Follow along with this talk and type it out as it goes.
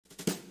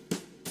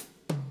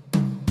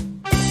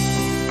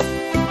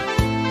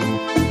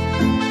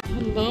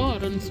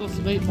Run so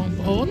today bong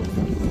bone.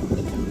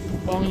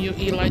 Bong you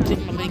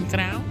lighting maling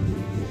crown.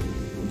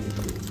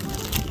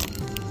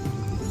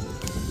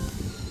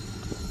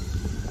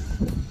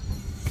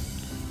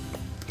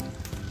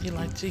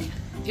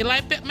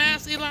 Eli pet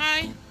mask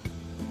Eli.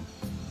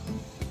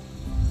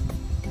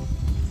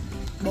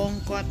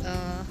 Bong quạt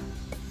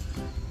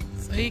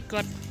xây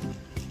quạt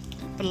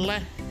bể.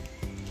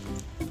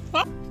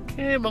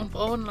 Ok bong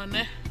bone là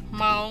nè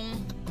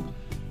mong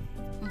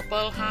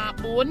bờ hà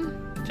 4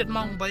 chất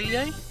mong bấy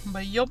ấy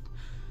bấy giúp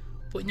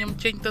phụ nhâm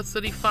chênh tơ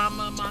City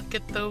Farmer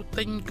Market tàu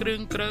tinh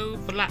krương krâu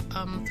và lạ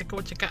sẽ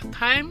có chạy cả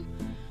time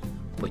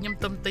phụ nhâm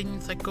tâm tinh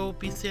sẽ có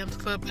PCM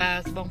Club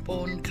as bong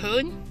bone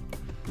khơi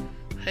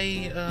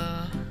hay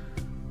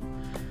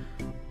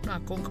là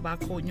con các bà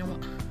khổ nhau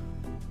ạ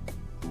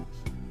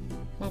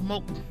một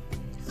mục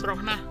sọt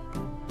nè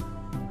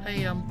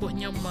hay phụ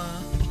nhâm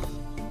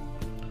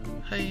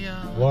hay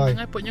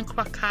ngay phụ nhâm các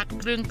bà khát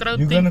krương krâu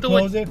tinh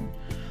tuổi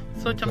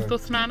so trong tu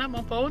sna na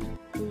bong bone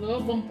lỡ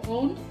bong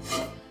bone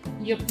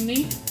dập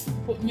ní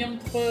phụ nhâm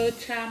phơ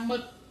cha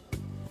mực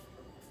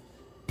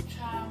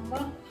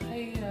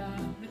hay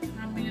được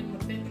tham miên một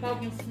tên cloud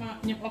nhưng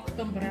smart nhâm ốc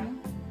tâm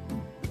răng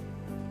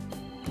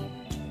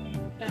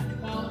đặt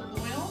vào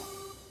oil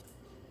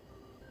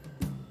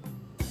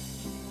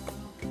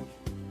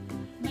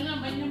nên là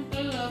mấy nhâm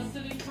tới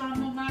City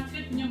Farmer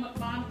Market nhưng mà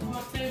bán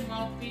có tên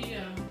màu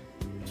kia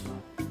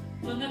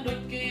lần này đôi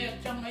kia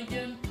trong ai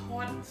dân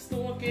thoát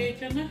store kia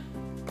chứ nè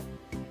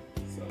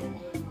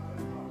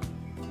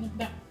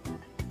đặt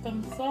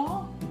tầm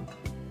xó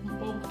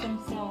bông tầm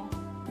xó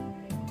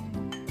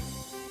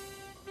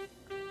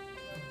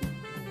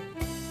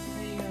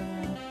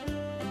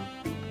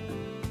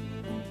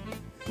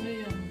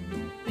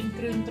tinh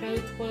krương trâu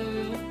phơ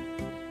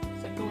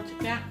sẽ có chắc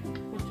chắn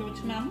có chỗ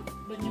nắm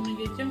được như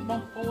mình chân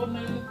bông ô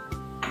nơi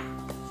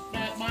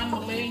đại ban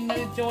một lên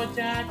nơi cho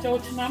cha châu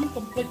nắm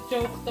complete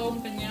châu tôm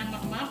cả nhà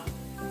mặc mắt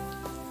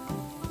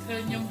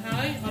thời nhung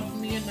hái ở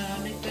miền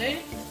này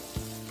tế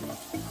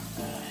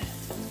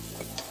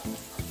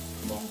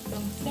bông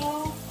tầm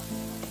xó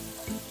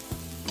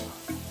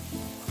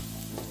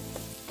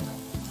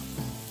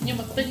nhưng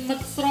mà tinh mực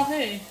xó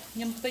hết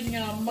nhưng tinh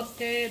mực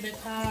kê để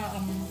tha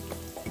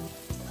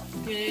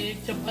cái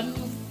chấm ấn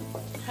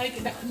hay cái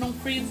đặt trong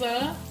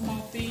freezer mà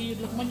vì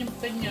lúc mà nhâm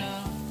tinh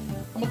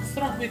mực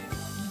xó việc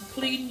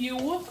clean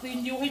you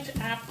hay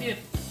áp tiệt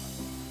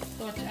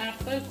rồi áp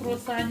tới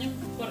croissant nhưng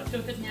gọi là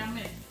chơi thịt nhám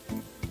này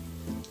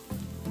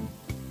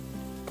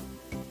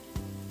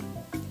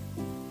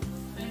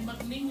đây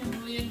mực nín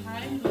nhưng liền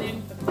hái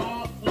liền tật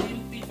to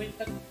liền phi bạch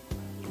tật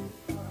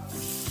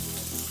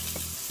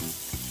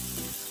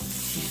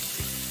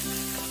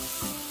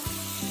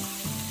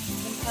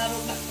mình tha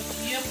rộng đặt thật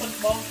kia phần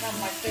bong tham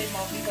mạch tê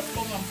màu vì vật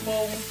bông làm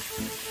bông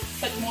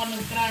sạch ngon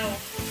nâng cao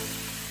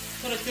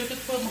rồi chơi thịt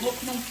phơm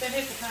hộp nông xe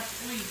hết của hạt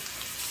ui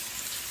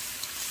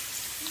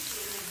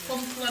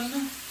không khăn nữa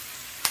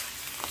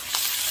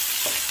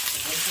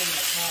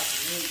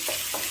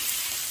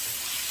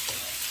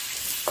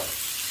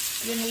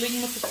viên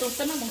linh một số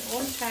tất nó bằng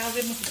ôn cao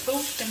viên một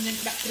số trong những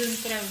đặc rương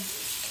trầu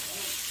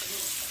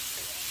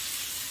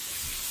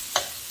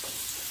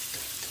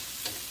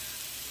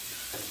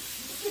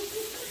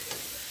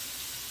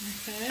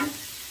ok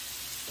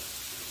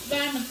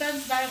đây mình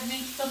tên đây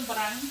nên tâm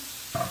rắn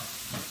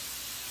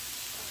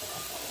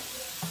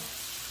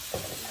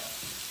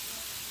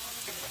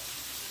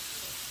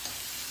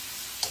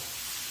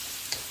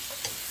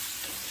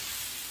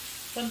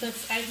còn từ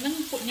ai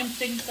nâng phụ nhâm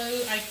tinh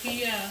từ ai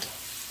kia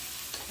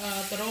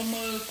rồi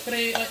mơ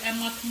kre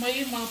em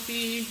mấy mà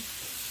pi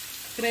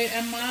kre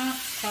em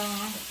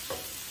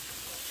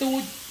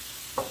tu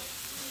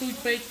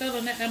Peter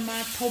là nè em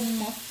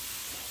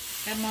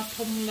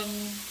thùng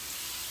lần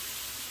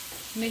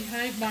này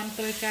hai bàn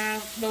tới ca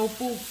đầu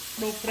pu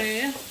đầu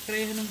kre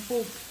nâng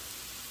pu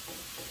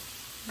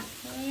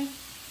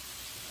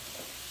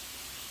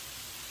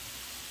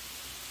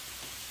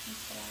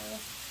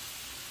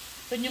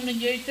tôi nhâm là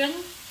dây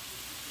trứng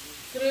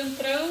krương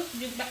trâu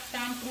nhưng đặt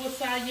tam cua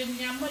sa dương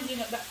nhắm nhưng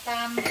đặt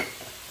tam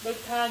đôi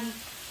thành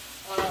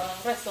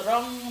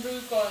restaurant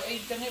rồi có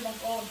ai chẳng hay bằng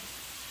ôn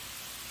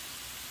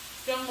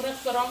trong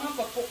restaurant nó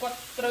có phụ quạt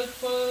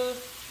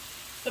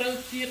trâu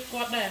chiết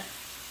quạt này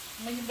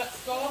mình đặt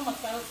có mà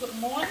sao sụt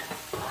món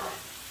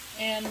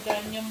and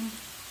nhâm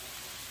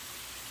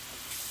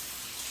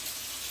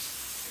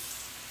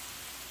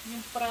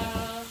pra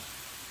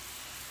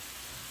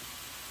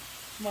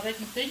mà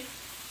rách một tí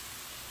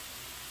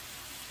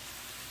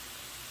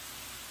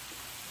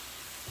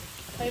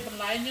hay phần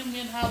lại như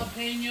miền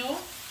jalapeno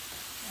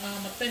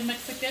một tên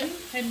Mexican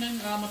hay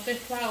nâng một tên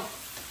cloud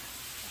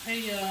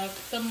hay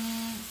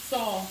tâm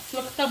sò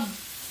slug tâm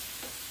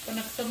còn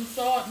là tâm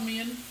sò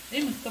miền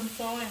ấy mình tâm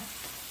sò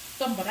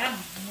tâm bả răng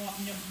ngọt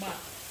nhầm bạc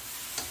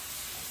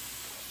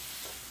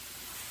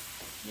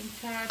nhưng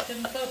cha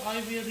chân tớ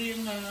oi vi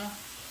riêng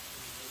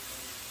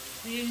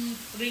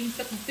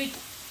tật một tí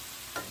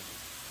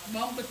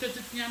bóng có cho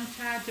chất nhằm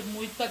cha chừng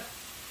mùi tật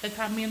tại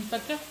thà miền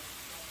tật á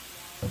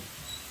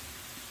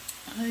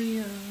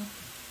hay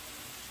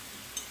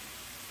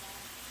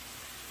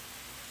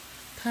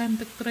ថែម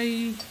ទឹកត្រី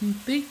បន្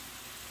តិច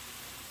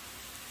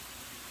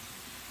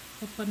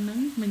ប៉ុណ្ណឹង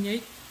មួយញ៉ៃ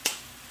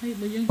ហើយ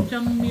បើយើងច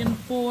ង់មាន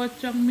ពណ៌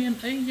ចង់មាន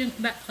អីយើង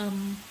ដាក់ទឹ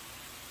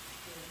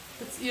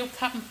កស្អៀវ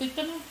ខាប់បន្តិច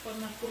ទៅណាប៉ុន្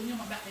តែពួកខ្ញុំ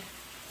មកដាក់ឯង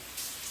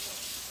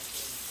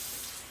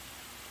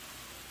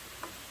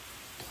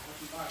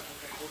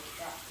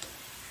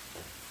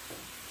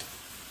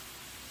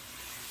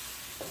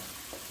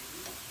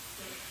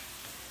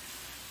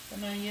ប៉ុ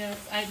ន្តែ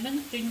ស្អែកហ្នឹង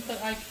ទិញទៅ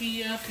ឲ្យគី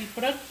ពី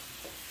ព្រឹក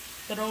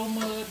ទៅ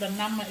មើលដំ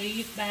ណាំអី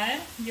ដែរ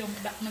យក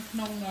ដាក់នៅក្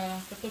នុង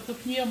ទទួល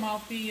ភ្ញៀវមក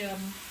ពី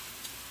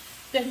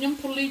តែខ្ញុំ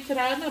ធូលីច្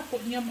រើនណាពួ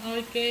កខ្ញុំឲ្យ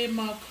គេ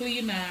មក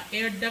clean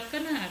air duct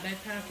ណាដែល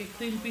ថាគេ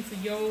clean ពីស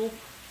យោ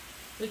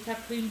ដូចថា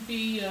clean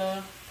ពី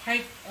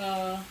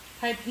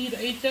pipe heat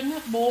អីចឹង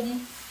បូម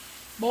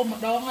ម្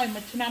ដងហើយ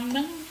មួយឆ្នាំហ្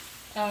នឹង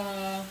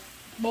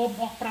បូម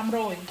អស់500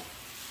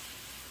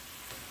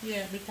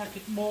ដូចថាគេ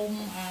បូម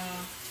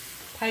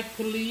pipe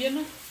clean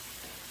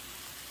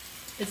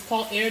it's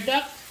called air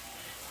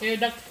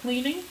duct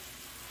cleaning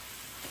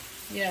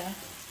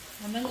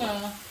អាហ្នឹង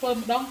ធ្វើ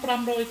ម្ដង500ប៉ុ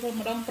ន្តែពួក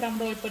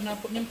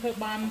ខ្ញុំធ្វើ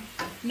បាន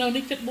នៅ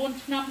នេះជិត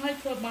4ឆ្នាំហើយ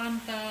ធ្វើបាន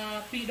តែ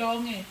2ដង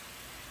ឯង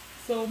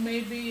so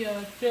maybe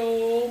ចូល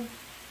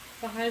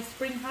ប្រហែល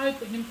spring ហើយ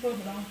ពួកខ្ញុំធ្វើ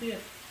ម្ដងទៀត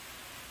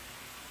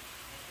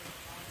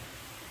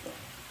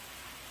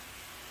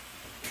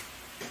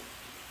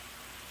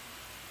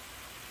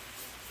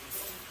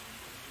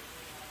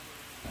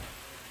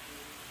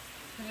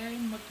ហើយ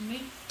មក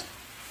នេះ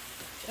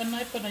ឆ្អិន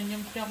ហើយប៉ុន្តែខ្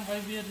ញុំចង់ឲ្យ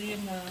វារៀង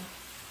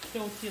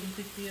ចូលជាតិបន្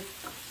តិចទៀត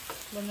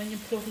បើខ្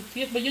ញុំចូល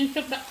ជាតិបើយើង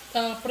ចុកដាក់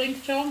ប្រេង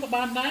ខ្យងក៏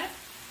បានដែរ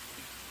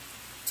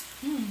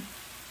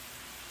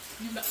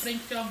ខ្ញុំដាក់ប្រេង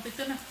ខ្យងបន្តិច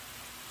ទៅណា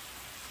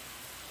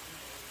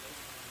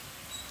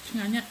ឆ្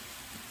ងាញ់ណាស់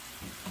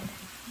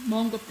ប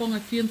ងកំពុង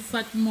អាជៀន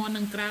សាច់មាន់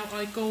នឹងក្រៅ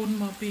ឲ្យកូន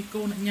មកពី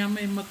កូនញ៉ាំ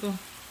ឯមក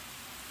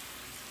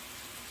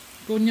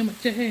កូនខ្ញុំអ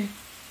ត់ចេះទេ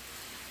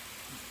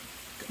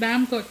ក្តាម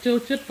ក៏ចូល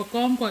ចិត្តបក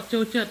ងក៏ចូ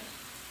លចិត្ត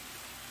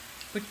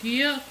បកា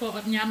ក៏អ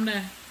ត់ញ៉ាំដែ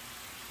រ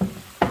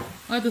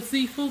ឲ្យទៅ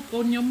seafood កូ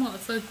នខ្ញុំអ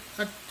ត់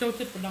ចូល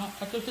ចិត្តបណ្ដោះ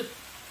អត់ចូលចិត្ត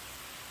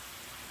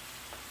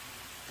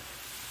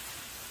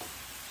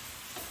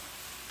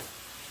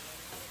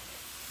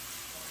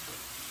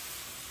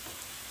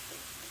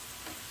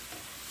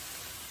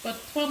បើ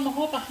ធ្វើម្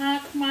ហូបអាហារ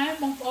ខ្មែរ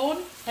បងប្អូន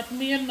អត់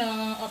មាន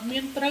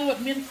ត្រូវអ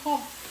ត់មានខុស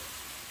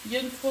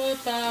យើងធ្វើ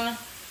តា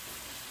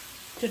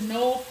ចំ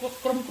ណូល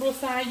ក្រុមគ្រួ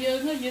សារយើង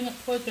អត់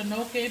ធ្វើចំណូ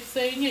លគេផ្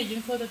សេងទេយើ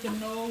ងធ្វើតែចំ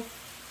ណូល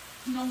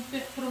ក្នុងផ្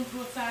ទះក្រុមគ្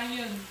រួសារ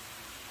យើង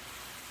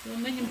ព្រោះ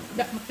នេះខ្ញុំ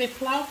ដាក់ម្ទេស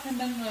ផ្លោកហើយ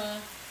នឹង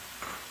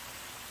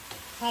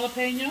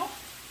jalapeno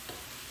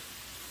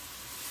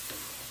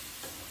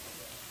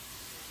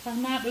ខាង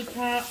ណាដូច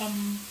ថា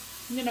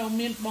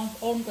មានបង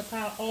ប្អូនក៏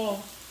ថា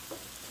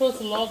ធ្វើ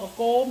សឡក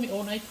កូមីអូ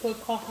នឯងធ្វើ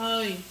ខុសហើ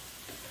យ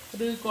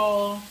ឬក៏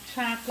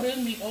ឆាគ្រឿង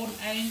មីអូន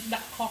ឯងដា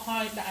ក់ខុសហើ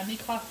យដាក់អានេះ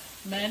ខុស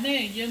មែនទេ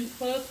យើង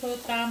ធ្វើ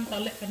តាមត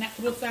លក្ខណៈ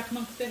គ្រួសារក្នុ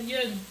ងផ្ទះ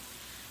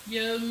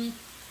យើង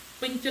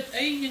ពេញចិត្ត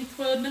អីយើងធ្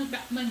វើនឹង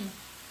ដាក់នឹង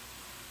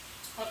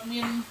អត់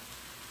មាន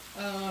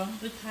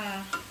ដូចថា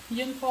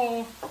យើងក៏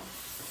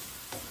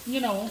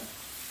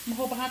ម្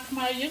ហូបអាហារខ្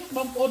មែរយើងប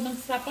ងប្អូននឹង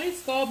ស្រាប់អី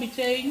ស្ករប៊ី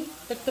ចេង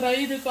ទឹកត្រី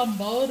ឬក៏អំ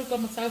បិលឬក៏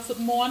ម្សៅស៊ុប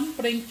មាន់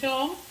ប្រេងខ្យ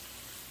ង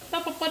តែ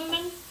ប៉ុណ្្នឹ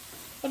ង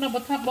ប៉ុន្តែបើ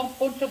ថាបង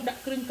ប្អូនចង់ដា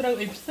ក់គ្រឿងក្រៅ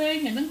អីផ្សេង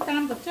អានឹងតា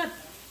មតែចិត្ត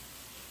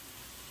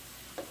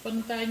ប៉ុ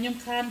ន្តែខ្ញុំ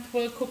ខានធ្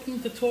វើ cooking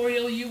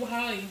tutorial យូរ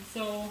ហើយ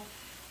so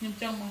ខ្ញុំ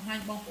ចង់បង្ហាញ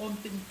បងប្អូន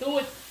តិចតួ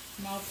ច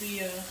មកពី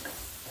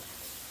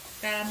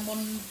ការមុ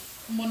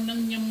ននឹង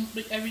ខ្ញុំ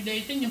ដូច everyday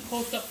ចឹងខ្ញុំ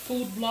post ទៅ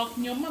food blog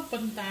ខ្ញុំ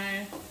ប៉ុន្តែ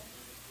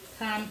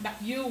ខានដា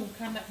ក់យូរ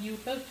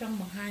ទៅចង់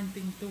បង្ហាញ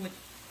តិចតួច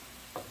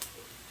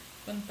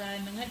ប៉ុន្តែ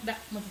ហ្នឹងឯងដា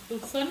ក់មកទៅ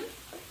សិន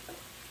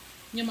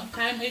ខ្ញុំអត់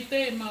ថែមអី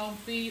ទេមក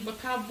ពីបើ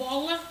ថាវ៉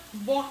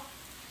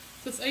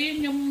សស្អី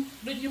ខ្ញុំ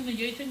ដូចខ្ញុំនិ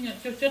យាយចឹងខ្ញុំ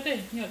ចូលចិត្តទេ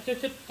ខ្ញុំចូល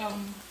ចិត្ត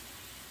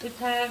ដូច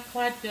ថាខ្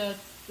លាច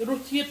រស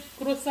ជាតិ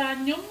គ្រួសារ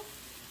ខ្ញុំ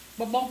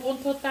បើបងប្អូន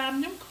ធ្វើតាម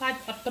ខ្ញុំខ្លាច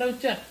អត់ត្រូវ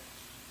ចិត្ត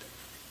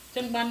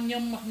ចឹងបានខ្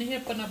ញុំនេះ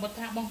ប៉ុន្តែបើ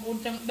ថាបងប្អូន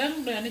ចង់ដឹង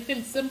ដូចអានេះចឹង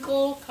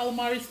simple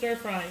calamari stir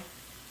fry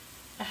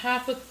a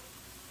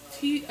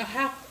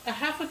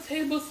half a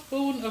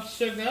tablespoon of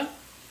sugar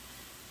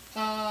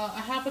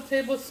a half a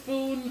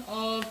tablespoon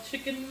of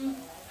chicken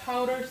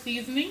powder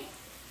seasoning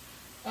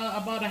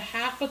about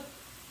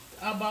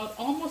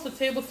almost a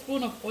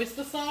tablespoon of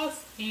oyster sauce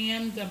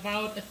and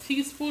about a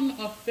teaspoon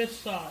of fish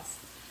sauce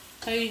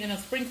okay and a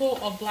sprinkle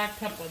of black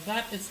pepper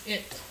that is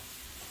it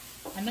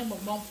អានឹង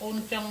បងប្អូន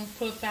ចង់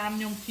ធ្វើតាម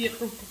ខ្ញុំជាតិ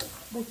រស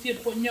ជាតិ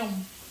ពួកខ្ញុំ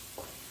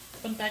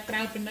ប៉ុន្តែក្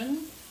រៅពីហ្នឹង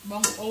ប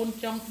ងប្អូន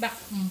ចង់ដា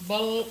ក់អំ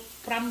បិល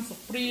5ស្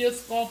ព្រា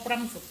ស្ករ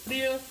5ស្ព្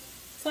រា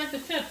សាច់ទៅ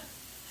ចិត្ត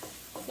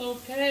អូ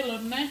ខេឥឡូ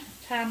វនេះ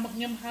ឆាមក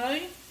ខ្ញុំហើយ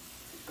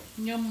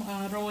ខ្ញុំ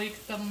រោយ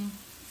ខ្ទឹម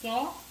ស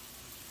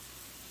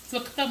ស្លឹ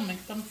កខ្ទឹមស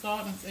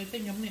នឹងស្អីទេ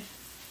ខ្ញុំនេះ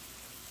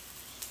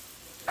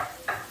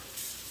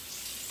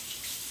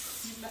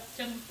ដាក់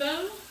ចឹងទៅ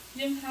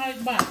យើងហើយ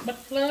បិទ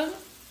ភ្លើង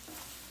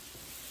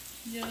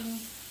យើង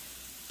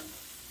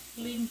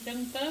លីងចឹង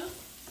ទៅ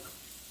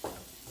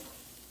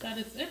that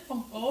is it ប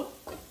ងប្អូន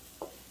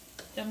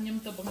ចាំខ្ញុំ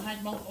ទៅបង្ហាញ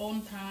បងប្អូន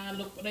ថា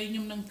លោកប្តីខ្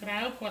ញុំនឹងក្រៅ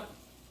គាត់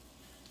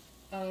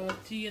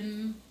ជៀន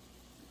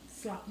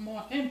ស្លាប់មា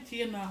ត់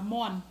ជៀន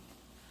មាន់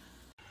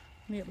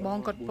នេះបង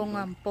គាត់ពង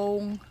អំព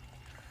ង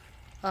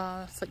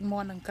សាច់មា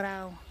ន់នឹងក្រៅ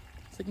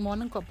សាច់មាន់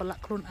ហ្នឹងគាត់ប្រឡា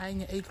ក់ខ្លួនឯង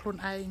អីខ្លួន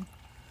ឯង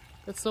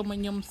ទៅសុំឲ្យ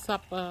ខ្ញុំសា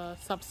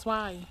ប់ស្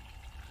វាយ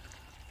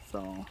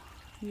so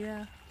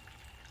yeah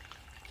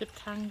ចិត្ត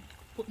ខាង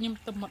ពួកខ្ញុំ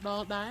ទៅមកដ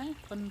ល់ដែរ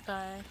ប៉ុន្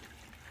តែ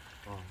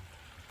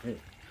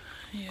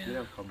Yeah. You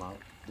don't come out.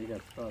 They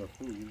got start of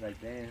food. You like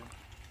damn.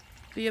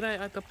 ទីរ៉ៃ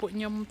ឲ្យតែពួក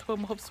ខ្ញុំធ្វើ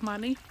ម្ហូបស្មើ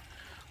នេះ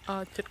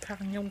ចិត្តខាង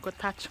ខ្ញុំក៏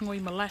ថាឈ្ងុយ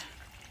ម្លេះ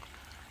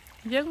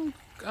យើង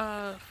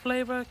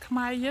flavor ខ្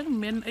មែរយើងមិន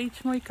មានអី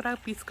ឈ្ងុយក្រៅ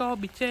ពីស្ករ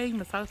ប៊ីចេង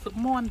ម្សៅស៊ុប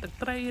មាន់ទឹក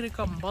ត្រីឬ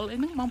ក៏អំបិលអី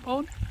ហ្នឹងបងប្អូ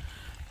ន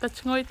តែ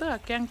ឈ្ងុយទៅ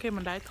អាកាំងគេ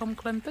មិនដែរធំ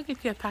ក្លិនទៅគេ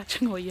ជាថា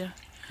ឈ្ងុយ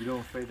You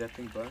don't afraid that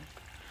thing burn?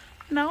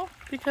 No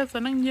because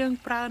អាហ្នឹងយើង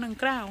ប្រើនឹង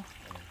ក្រៅ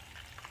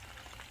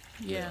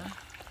Yeah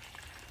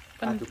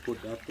I have to put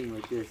that thing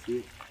right there see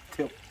it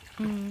tip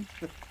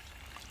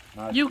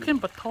You can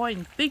បន្ថយ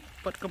បន្តិច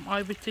ប៉ុតកុំឲ្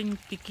យវាចេញ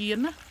ពីគៀន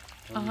ណា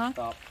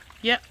stop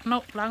Yeah no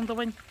ឡើងទៅ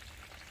វិញ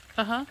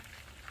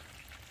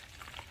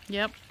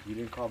Yep You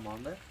didn't call mom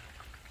back?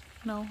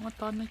 No អត់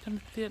តនេះចាំ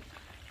ទៀត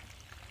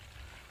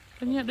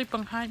ពេលនេះដូចប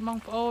ង្ហាញបង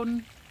ប្អូន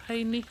ហើយ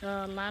នេះ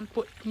ឡាន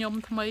ពួកខ្ញុំ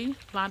ថ្មី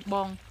ឡានប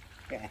ង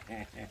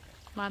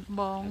ឡាន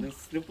បង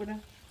Slip ណា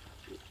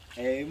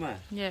អេម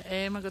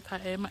អេមក៏ថា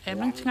អេម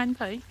ហ្នឹងឆ្ងាញ់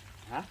ទៅ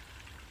ហ៎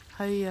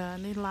ហើយ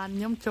នេះឡាន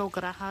ខ្ញុំចូល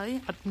ក្រាស់ហើយ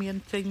អត់មាន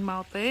ចេញម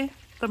កទេ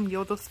តែមកយ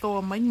កទៅស្ទូ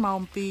មិញមក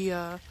អំពី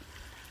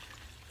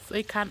ស្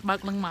អីខានបើក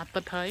នឹងមួយអា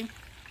ទិត្យហើយ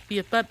ពី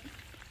អាទិត្យ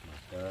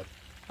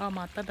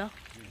មួយអាទិត្យហ៎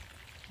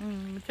អ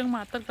ញ្ចឹងមួ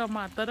យអាទិត្យក៏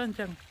មួយអាទិត្យអញ្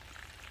ចឹង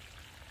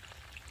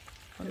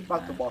បើ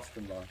កទៅ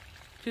Boston បង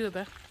ជឿ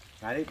ទេ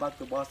ថ្ងៃនេះបើក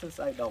ទៅ Boston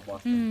ស្អែកដល់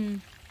Boston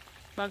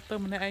បើកទៅ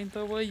ម្នាក់ឯង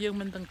ទៅវើយើង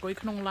មិនទាំងអង្គុយ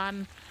ក្នុងឡាន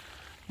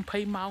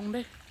20ម៉ោង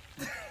ទេ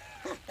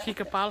ជិះ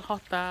កប៉ាល់ហោះ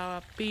តា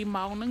2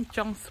ម៉ោងហ្នឹងច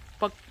ង់ស្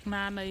ពឹក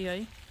ណានៃហើ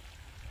យ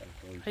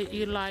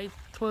អ៊ីឡៃ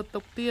ធ្វើទុ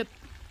កទៀត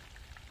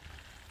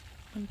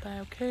ប៉ុន្តែ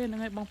អូខេហ្នឹង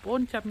ហើយបងប្អូ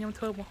នចាប់ខ្ញុំ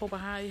ធ្វើម្ហូប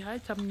អាហារហើយ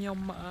ចាប់ខ្ញុំ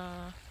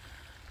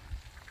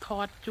ថ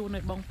តជូន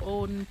ឲ្យបងប្អូ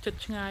នចិត្ត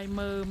ឆ្ងាយ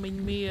មើលមិញ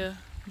មា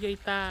យាយ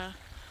តា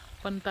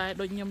ប៉ុន្តែ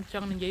ដូចខ្ញុំច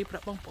ង់និយាយប្រា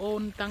ប់បងប្អូ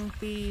នតាំង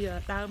ពី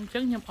ដើមអញ្ចឹ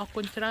ងខ្ញុំអរ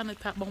គុណច្រើននៅ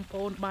ថាបងប្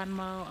អូនបាន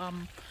មក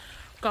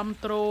គ្រប់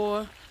គ្រ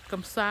ង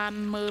កំសាន្ត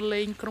មើល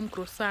លេងក្រុមគ្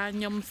រួសារ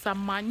ខ្ញុំសា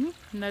មញ្ញ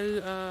នៅ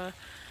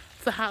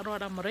សហរដ្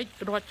ឋអាមេរិក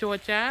រដ្ឋ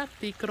Georgia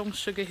ទីក្រុង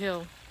Sugar Hill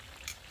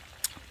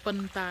ប៉ុ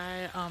ន្តែ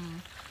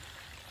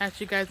as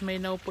you guys may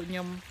know ពួកខ្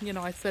ញុំ you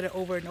know I said it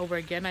over and over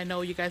again I know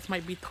you guys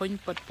might be ធុញ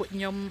but ពួក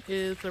ខ្ញុំ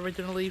is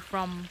originally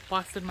from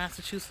Boston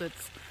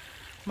Massachusetts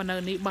មកនៅ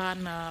នេះបាន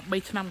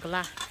3ឆ្នាំកន្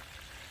លះ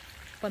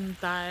ប៉ុន្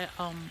តែ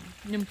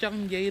ខ្ញុំចង់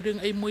និយាយរឿង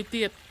អីមួយ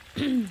ទៀត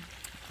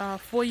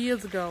 4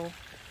 years ago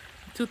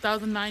 2019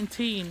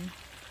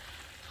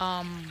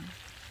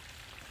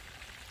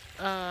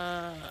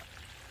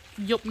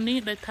យប់នេះ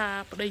ដែលថា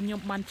ប្តីខ្ញុំ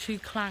បានឈឺ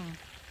ខ្លាំ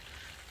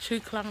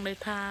ងដែល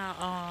ថា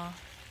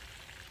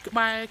ក្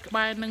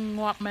បែរនឹង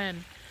ងាប់មែន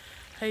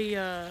ហើយ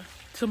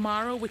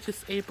tomorrow which is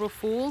April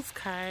Fools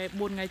ខែ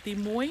4ថ្ងៃទី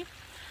1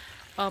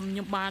ខ្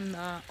ញុំបាន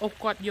អូស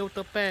គាត់យក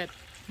ទៅពេទ្យ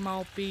ម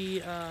កពី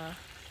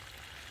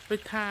ដូ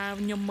ចថា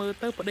ខ្ញុំមើល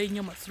ទៅប្តីខ្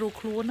ញុំអត់ស្រួល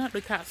ខ្លួនណា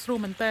ដូចថាអត់ស្រួល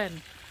មែនតើ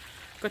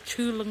គាត់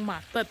ឈឺលឹងមួ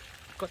យអាទិត្យ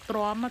គាត់ទ្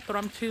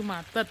រាំឈឺមួយ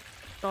អាទិត្យ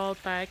ត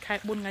តែខែ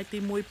4ថ្ងៃទី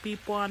1 2019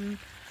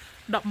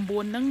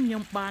ហ្នឹងខ្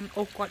ញុំបាន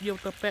អូសគាត់យក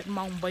ទៅពេទ្យ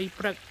ម៉ោង8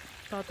ព្រឹក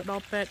តទៅដ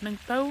ល់ពេទ្យហ្នឹង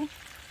ទៅ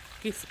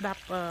គេស្ដា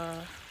ប់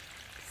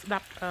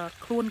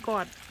ខ្លួន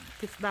គាត់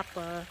គេស្ដាប់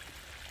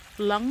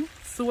លឹង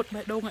សួត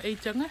បេះដូងអី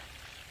ចឹងណា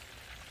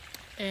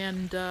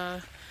and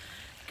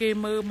គេ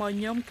មើលមក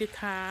ខ្ញុំគេ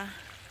ថា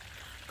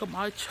កុំ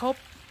ឲ្យឈប់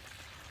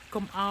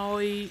កុំឲ្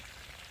យ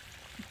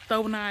ទៅ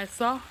ណាឯ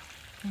សោះ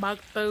បើក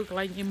ទៅកន្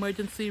លែង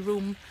emergency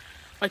room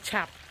ឲ្យ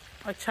ឆា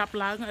ប់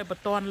ឡើងឲ្យប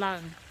ន្ទាន់ឡើ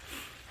ង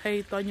ហើយ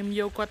តើខ្ញុំ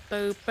យកគាត់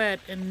ទៅពេទ្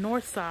យ in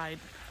Northside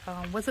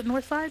was it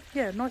Northside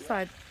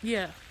Northside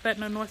ពេទ្យ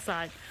នៅ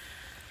Northside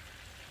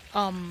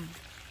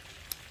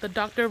the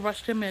doctor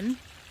rushed him in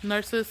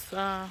nurses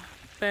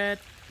ពេទ្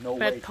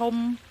យធំ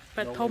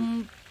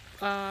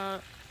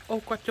អូ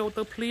គាត់ចូល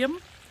ទៅភ្លាម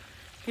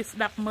គេស្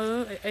ដាប់មើល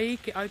អី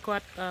គេឲ្យគា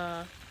ត់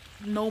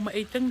នោម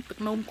អីចឹងទឹក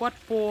នោមគាត់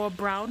ពណ៌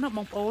brown ណាប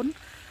ងប្អូន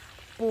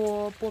ព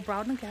ណ៌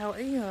brown ហ្នឹងគេហៅ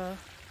អី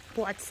ព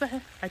ណ៌អាចសេះ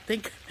I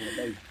think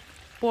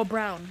ពណ៌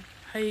brown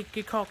ហើយ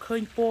គេខកឃើ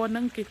ញពណ៌ហ្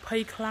នឹងគេភ័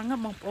យខ្លាំងណា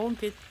បងប្អូន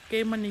គេ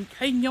មិនឲ្យ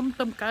ខ្ញុំ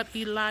ទៅកើត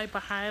អ៊ីឡៃប្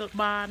រហែល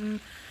បាន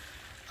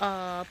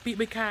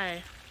2-3ខែ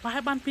ប្រហែ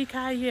លបាន2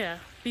ខែ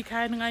2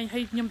ខែហ្នឹងឯងហើ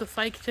យខ្ញុំទៅ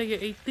សៃខ្ចី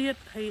អីទៀត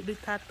ហើយដូច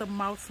ថាទៅ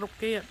មកស្រុក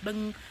គេអត់ដឹង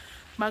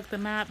បើកតា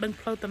ណាដឹង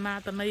ផ្លូវតាណា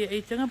តាណីអី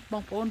ចឹងប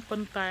ងប្អូនប៉ុ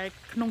ន្តែ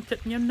ក្នុងចិត្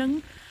តខ្ញុំហ្នឹង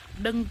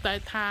ដឹងតែ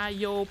ថា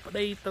យកប្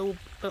តីទៅ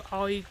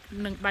ឲ្យ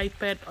នឹងដៃ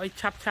ពេទ្យឲ្យ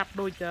ឆាប់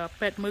ដូច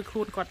ពេទ្យមើលខ្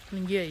លួនគាត់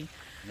និយាយ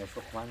នៅស្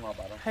រុកខ្លាំងមក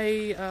បាត់ហើយ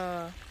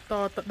ត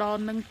ដ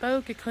ល់ហ្នឹងទៅ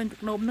គេឃើញទឹក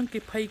នោមហ្នឹងគេ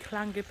ភ័យខ្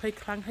លាំង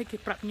ហើយគេ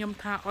ប្រាប់ខ្ញុំ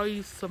ថាឲ្យ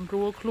សម្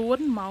រួលខ្លួន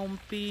មក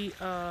ពី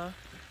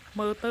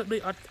មើលទៅដូ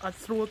ចអត់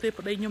ស្រួលទេ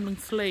ប្តីខ្ញុំនឹង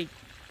ស្លេក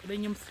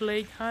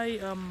ហើយ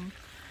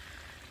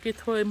គេ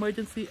ធ្វើ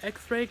emergency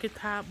x-ray គេ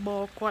ថាប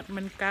គាត់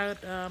មិនកើត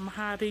ម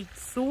ហារីក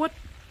សួត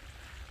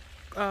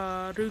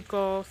ឬ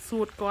ក៏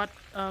សួតគាត់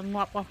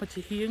ងាប់អស់មួយ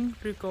ជាហៀង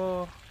ឬក៏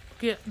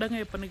គេដឹង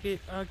ឯប៉ុន្តែគេ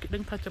ដឹ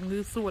ងថាជំងឺ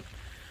សួត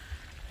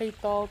ហើយ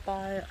ត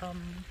តែ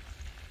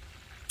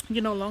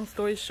you know long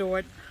story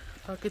short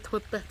គេធ្វើ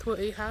តេស្តធ្វើ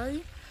អីហើយ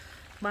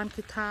បាន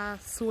គេថា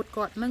សួត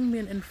គាត់នឹង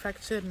មាន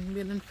infection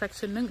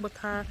នឹងបើ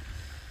ថា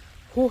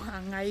ហួស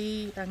ថ្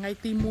ងៃ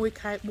ទី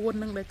1 ខែ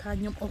 4 នឹងដែលថា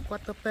ខ្ញុំអស់គា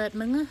ត់ទៅពេទ្យ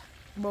ហ្នឹង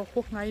បើហួ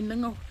សថ្ងៃហ្នឹង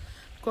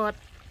គាត់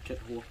ចិត្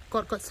តហួស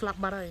គាត់ស្លាប់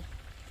បាត់ហើយ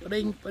ប្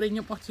តីខ្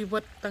ញុំអស់ជីវិ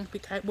តតាំងពី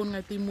ខែ 4 ថ្ងៃ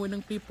ទី1 នឹ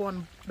ង2019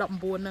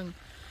ហ្នឹង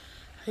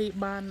ហើយ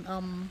បាន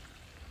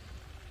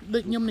ដូ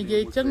ចខ្ញុំនិយា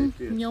យចឹង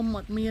ខ្ញុំអ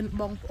ត់មាន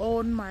បងប្អូ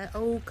នម៉ែ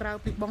ឪក្រៅ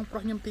ពីបងប្រុ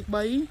សខ្ញុំទី3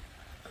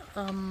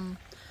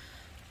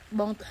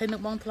បងហើយនឹ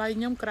ងបងថ្លៃ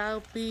ខ្ញុំក្រៅ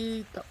ពី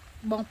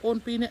បងប្អូន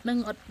2នាក់ហ្នឹង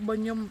អត់បើ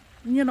ខ្ញុំ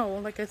you know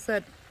like I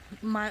said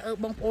ម៉ែឪ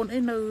បងប្អូនអី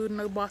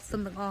នៅ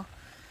Boston ទាំងអស់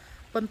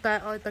ប៉ុន្តែ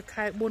ឲ្យតែ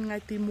ខែ 4 ថ្ងៃ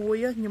ទី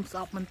1ខ្ញុំស្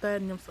អប់មែនតើ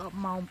ខ្ញុំស្អប់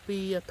ម៉ោង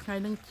2ថ្ងៃ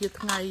ហ្នឹងជា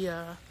ថ្ងៃ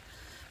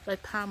ដែល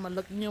ថាមក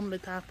លឹកខ្ញុំដែ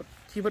លថា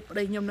ជីវិតប្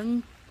តីខ្ញុំហ្នឹង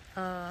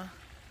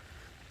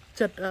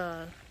ចិត្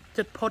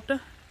តផុត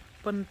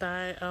ប៉ុន្តែ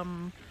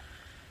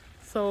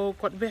so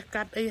គាត់វះ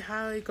កាត់អី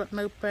ហើយគាត់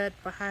នៅពេទ្យ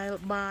ប្រហែល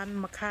បាន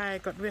1ខែ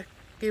គាត់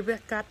គេវះ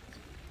កាត់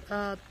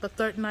the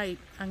third night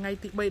ថ្ងៃ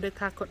ទី3ដែល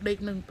ថាគាត់ដេក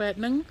នឹងពេទ្យ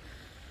ហ្នឹង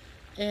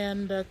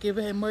and គេ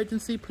វះ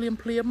emergency ភ្លាម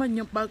ខ្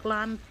ញុំបើក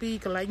ឡានពី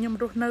កន្លែងខ្ញុំ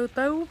រស់នៅ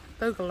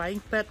ទៅកន្លែង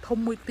ពេទ្យធំ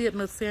មួយទៀត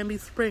នៅ Sandy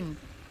Spring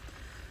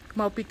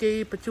មកពីគេ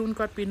បញ្ជូន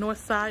គាត់ពី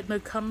North Side នៅ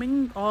Coming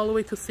all the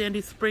way to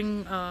Sandy Spring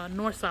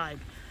North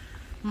Side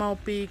មក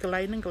ពីកន្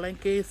លែងហ្នឹងកន្លែង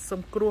គេស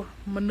ង្គ្រោះ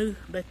មនុស្ស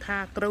ដែលថា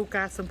ត្រូវ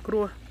ការសង្គ្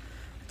រោះ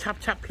ឆាប់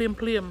ភ្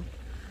លាម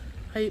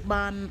ហើយ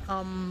បាន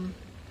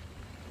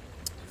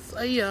ស្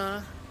អី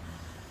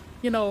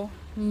you know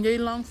និយាយ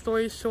long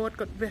story short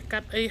គាត់វះកា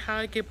ត់អីហើ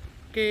យគេ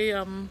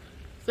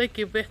ស្អី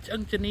គេវះឆ្អឹ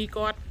ងជនី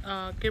គាត់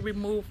គេ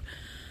remove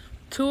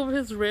 2 of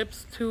his ribs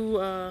to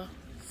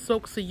សូ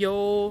កសយោ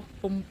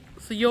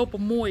6ស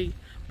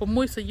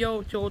យោ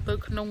ចូលទៅ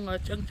ក្នុង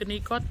ឆ្អឹងជនី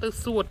គាត់ទៅ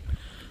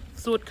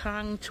សួតខា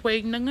ងឆ្វេ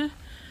ងហ្នឹងណា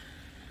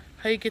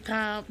ហើយគេ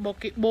ថាបើ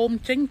គេបូម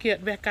ចេញគេអ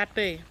ត់វះកាត់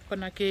ទេប៉ុ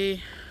ន្តែគេ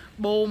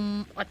បូម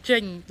អត់ចេ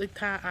ញដូច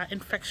ថា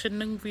infection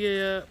ហ្នឹង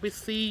វា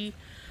ស៊ី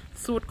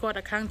សួតគា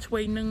ត់ខាងឆ្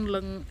វេងហ្នឹង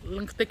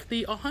លឹងខ្ទេចខ្ទី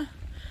អស់ណា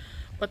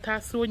បើថា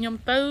សួរខ្ញុំ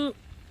ទៅ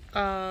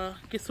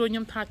គេសួរខ្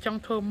ញុំថាចង់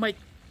ធ្វើម៉េច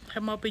ហើ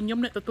យមកពីខ្ញុំ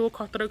អ្នកទទួល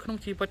ខុសត្រូវក្នុង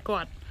ជីវិត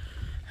គាត់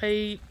ហើយ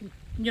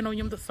you know ខ្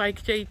ញុំទៅសៃ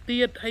ខ្ចី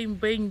ទៀតហើយ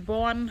វែង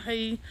វ័នហើ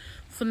យ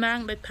ស្នាង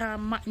ដែលថា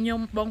ម៉ាក់ខ្ញុំ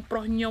បងប្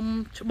រុសខ្ញុំ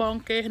ច្បង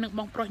គេនិងប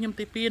ងប្រុសខ្ញុំ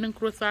ទី2និង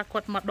គ្រួសារគា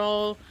ត់មកដ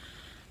ល់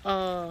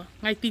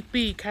ថ្ងៃទី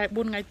2ខែ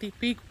 4 ថ្ងៃទី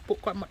2ពួក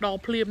គាត់មកដល់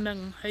ភ្លាមហ្នឹង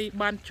ហើយ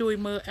បានជួយ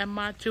មើល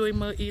Emma ជួយ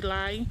មើល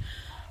Eli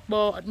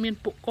បើអត់មាន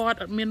ពួកគាត់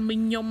អត់មានមី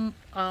ងខ្ញុំ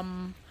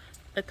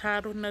តែថា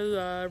រស់នៅ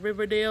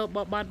Riverdale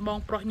បើបានបង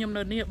ប្រុសខ្ញុំ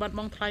នៅនេះបានប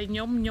ងថ្លៃខ្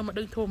ញុំមិន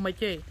ដឹងធ្វើម៉េច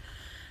ទេ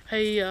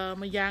ហើយ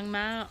មួយយ៉ាង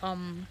ណា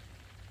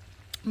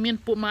មាន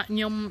ពួកម៉ាក់ខ្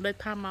ញុំដែល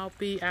ថាមក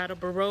ពី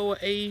Arboro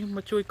អីម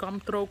កជួយគ្រប់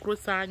គ្រងគ្រួ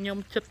សារខ្ញុំ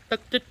ចិត្តទឹ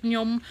កចិត្តខ្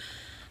ញុំ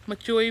មក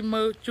ជួយ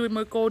មើ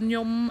លកូនខ្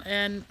ញុំ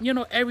and you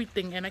know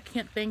everything and I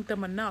can't thank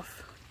them enough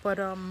but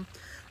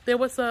there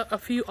was a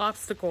few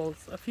obstacles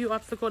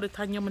ដែល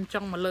ថាខ្ញុំមិនច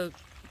ង់មកលើក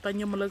តែខ្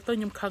ញុំមកលើកទៅ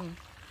ខ្ញុំខឹង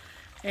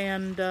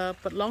and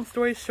but long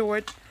story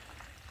short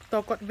ត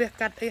គាត់វះ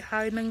កាត់អី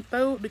ហើយនឹង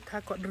ទៅដូចថា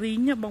គាត់រី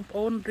ងបងប្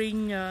អូនរី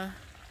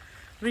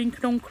ង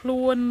ក្នុងខ្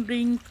លួន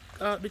រីង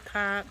ដូច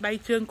ថាដៃ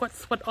ជើងគាត់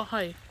ស្វិតអស់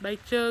ហើយដៃ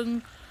ជើង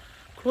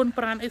ខ្លួន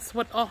ប្រាណអីស្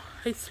វិតអស់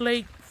ហើយស្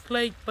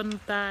លេកប៉ុន្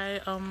តែ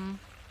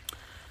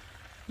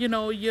you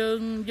know យើ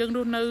ងរ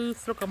ស់នៅ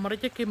ស្រុកអាមេរិក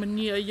គេមិន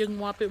ងាយឲ្យយើង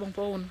ងាប់ទេបង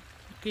ប្អូន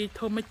គេ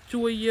ធ្វើមក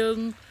ជួយយើង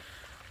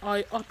ឲ្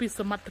យអស់ពី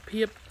សមត្ថ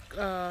ភាព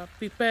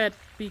ពីពេទ្យ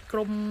ពីក្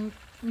រុម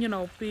you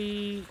know ពី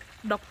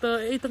doctor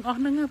អីទាំងអស់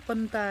ហ្នឹងប៉ុ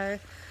ន្តែ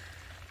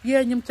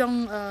ខ្ញុំចង់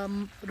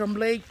រំ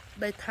លែក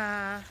ដែលថា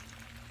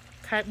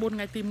ខែ 4 ថ្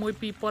ងៃទី1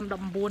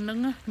 2019ហ្នឹង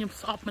ខ្ញុំ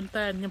ស្អប់មែន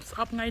តើខ្ញុំស្អ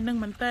ប់ថ្ងៃហ្នឹង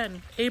មែនតើ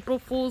April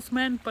Fools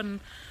man ប៉ុន្តែ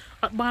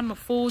អត់បានមក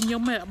fool ខ្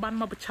ញុំទេអត់បាន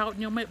មកបញ្ឆោត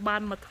ខ្ញុំទេបា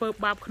នមកធ្វើ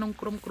បាបក្នុង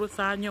ក្រុមគ្រួ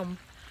សារខ្ញុំ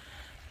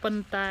ប៉ុ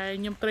ន្តែ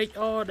ខ្ញុំត្រេក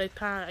អរដែល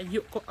ថាអា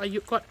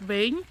យុគាត់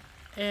វែង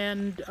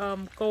and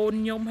កូន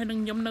ខ្ញុំហើយនឹង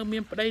ខ្ញុំនៅមា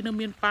នប្តីនៅ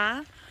មានប៉ា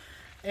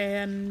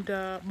and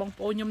បង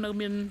ប្អូនខ្ញុំនៅ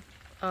មាន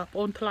ប្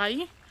អូនថ្លៃ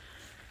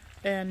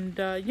and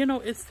you know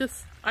it's just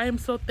I am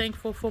so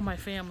thankful for my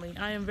family.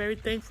 I am very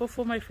thankful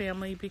for my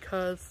family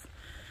because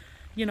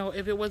you know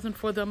if it wasn't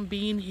for them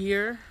being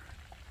here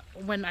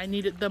when I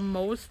needed them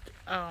most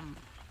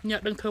ញ៉ាំ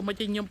ដឹងធ្វើមក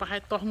ខ្ញុំប្រហែ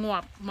លតោះងា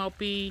ប់មក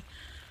ពី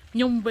ខ្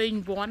ញុំវែង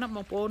វ័នប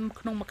ងប្អូន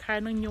ក្នុងមួយខែ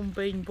ហ្នឹងខ្ញុំ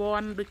វែងវ័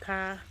នដូច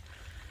ថា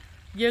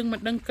យើងមិន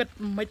ដឹងគិត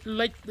មិន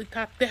លិចដូច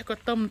ថាផ្ទះក៏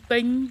ទៅទិ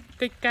ញ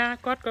កិច្ចការ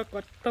គាត់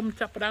ទៅ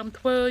ចាប់ផ្ដើម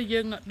ធ្វើ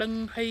យើងអត់ដឹង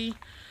ឲ្យ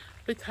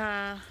ដូចថា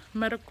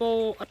medical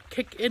អត់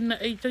kick in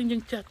អីចឹងយើ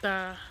ងចេះតែ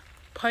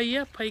ភ័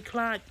យខ្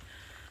លាច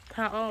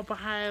ថាប្រ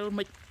ហែល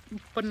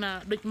ប៉ុន្តែ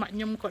ដូចម៉ាក់ខ្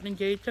ញុំគាត់និ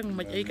យាយចឹង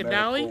មិនអីក៏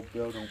ដោយ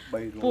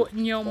ពួក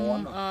ខ្ញុំ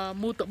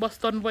មូទៅ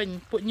Boston វិញ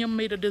ពួកខ្ញុំ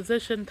made a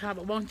decision ថា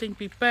បងចេញ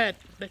ពីពេទ្យ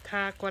ដែល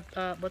ថាគាត់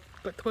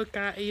ធ្វើ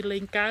ការអីលេ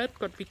ងកើត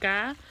គាត់ពិកា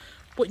រ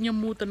ពួកខ្ញុំ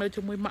មូទៅនៅ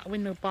ជាមួយម៉ាក់វិ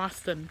ញនៅ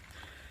Boston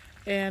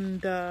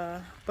and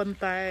ប៉ុន្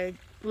តែ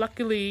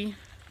luckily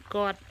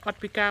គាត់អត់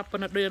ពិការប៉ុ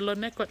ន្តែដូចលុន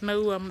នេះគាត់នៅ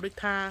ដូច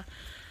ថា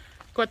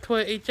គាត់ធ្វើ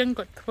អីចឹង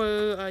គាត់ធ្វើ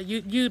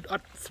យឺតអ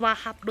ត់ស្វា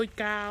ហាប់ដោយ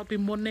ការពី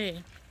មុនទេ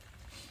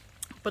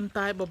ប៉ុន្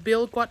តែបើ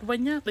bill គាត់វិ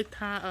ញដូច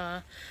ថា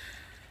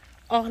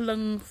អស់លឹ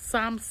ង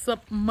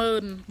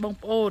30,000បង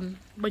ប្អូន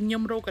បើខ្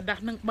ញុំរកกระดาษ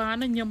នឹងបាន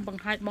ខ្ញុំប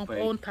ង្ហាញបងប្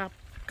អូនថា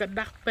กระ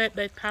ดาษពេទ្យ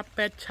ដែលថា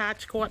ពេទ្យ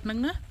charge គាត់ហ្នឹង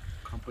ណា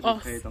អ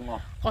ស់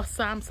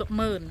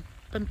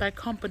30,000ប៉ុន្តែ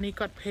company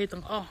គាត់ pay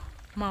ទាំងអស់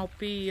មក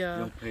ពីខ្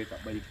ញុំ pay តែ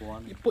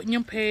 3,000 ពួកខ្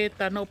ញុំ pay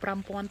តែនៅ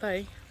 5,000 តែ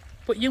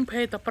ពួកយើង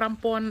pay តែ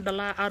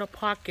 $5,000 out of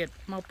pocket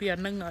មកពីអា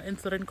នឹង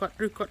insurance គាត់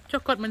ឬគាត់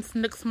ចុះគាត់មិន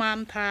នឹកស្មាន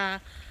ថា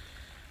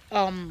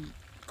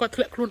គាត់ធ្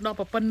លាក់ខ្លួនដល់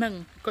ប៉ុណ្ណឹង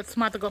គាត់ស្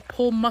មានតែគាត់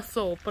pull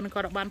muscle ប៉ុន្តែ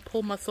គាត់បាន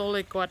pull muscle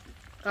ឯគាត់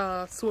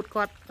សួត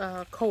គាត់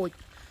ខូច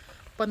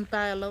ប៉ុន្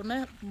តែឥឡូវ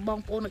នេះបង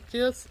ប្អូនអត់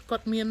ជឿគា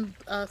ត់មាន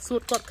សួ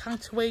តគាត់ខាង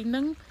ឆ្វេងហ្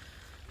នឹង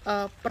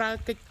ប្រើ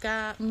កិច្ចកា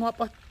រងាប់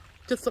អស់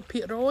 70%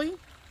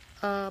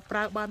 ប្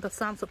រើបានតែ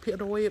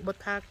 30% បើ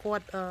ថាគា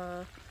ត់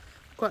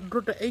រ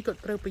ត់ទៅអីគាត់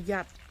ត្រូវប្រយ័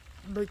ត្ន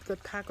ដូចគា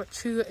ត់ថាគាត់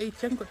ឈឺអី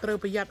ចឹងគាត់ត្រូវ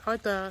ប្រយ័ត្នឲ្យ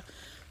តែ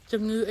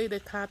ជំងឺអីដែ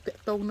លថាតាក់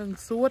ទងនឹង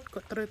សួតគា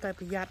ត់ត្រូវតែ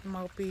ប្រយ័ត្នម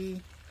កពី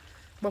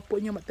បើពួក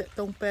ខ្ញុំអត់តាក់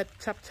ទងពេទ្យ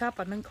ឆាប់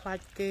អានឹងខ្លាច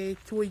គេ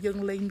ជួយយើង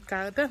លេង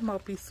កើតណាមក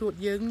ពីសួត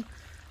យើង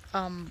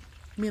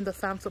មានតែ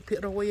 30% ឯង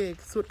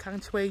សួតខាង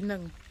ឆ្វេងហ្នឹ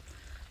ង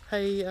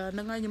ហើយហ្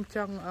នឹងហើយខ្ញុំច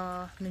ង់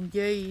និ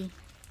យាយ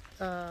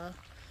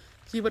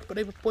ជីវិតប្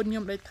តីប្រពន្ធខ្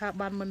ញុំដែលថា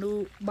បានមនុស្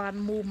សបាន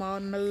មូមក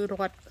នៅរ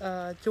ដ្ឋ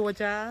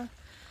Georgia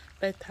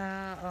ដែលថា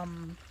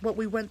what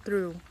we went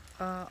through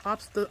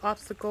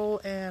obstacle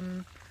and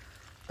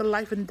the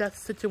life and death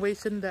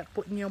situation that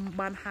ពួកខ្ញុំ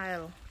បានហែ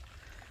ល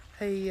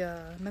ហើយ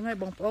ហ្នឹងហើយ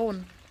បងប្អូន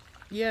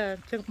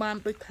ចឹងបាន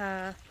ដូចថា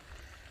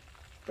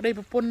ប្តី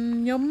ប្រពន្ធ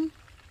ខ្ញុំ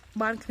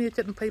បានគ្នា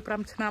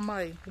75ឆ្នាំ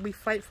ហើយ we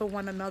fight for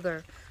one another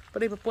ប្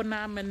តីប្រពន្ធ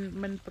ណា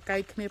មិនប្រកែក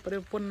គ្នាប្តី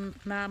ប្រពន្ធ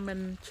ណាមិន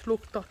ឆ្លោះ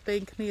តោះតេ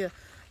ងគ្នា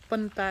ប៉ុ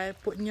ន្តែ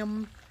ពួកខ្ញុំ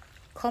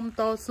ខំ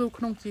តស៊ូ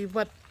ក្នុងជី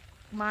វិត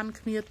បាន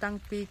គ្នាតាំង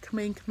ពីក្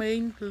មេង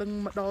ៗលឹង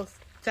មកដល់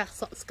ចាស់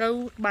សក់ស្កូវ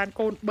បាន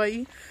កូន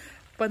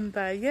3ប៉ុន្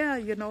តែ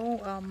you know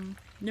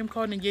ខ្ញុំ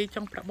ខំនិយាយច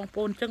ង់ប្រាប់បងប្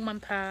អូនអញ្ចឹងបាន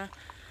ថា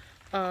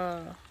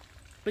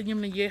ដូចខ្ញុំ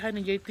និយាយហើយ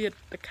និយាយទៀត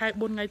តែខែ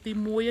4ថ្ងៃទី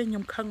1ខ្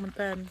ញុំខឹងមែន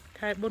តើ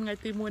ខែ4ថ្ងៃ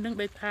ទី1ហ្នឹង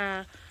ដែលថា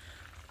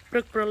ព្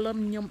រឹកព្រលឹម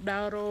ខ្ញុំ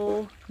ដើររ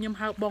ខ្ញុំ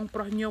ហៅបងប្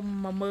រុសខ្ញុំ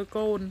មកមើល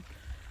កូន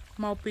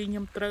មកពីខ្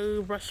ញុំត្រូវ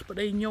rush ប្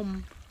តីខ្ញុំ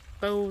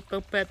ទៅ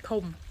ពេទ្យ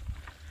ធំ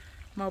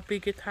មកពី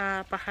គេថា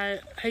ប្រហែល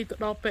ឲ្យទៅ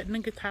ដល់ពេទ្យហ្នឹ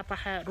ងគេថាប្រ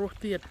ហែលរស់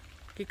ទៀត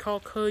គេខក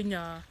ឃើញ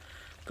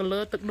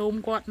color ទឹកនោម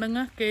គាត់ហ្នឹង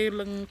គេ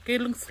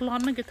លឹងស្ល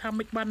ន់ហ្នឹងគេថា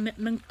មិនបានអ្នក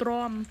នឹងទ្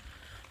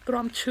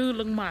រាំឈឺ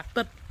លឹងមួយអា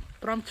ទិត្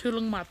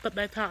យ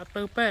ដែលថាអត់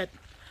ទៅពេទ្យ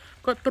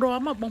គាត់ទ្រាំ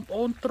បងប្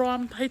អូនទ្រាំ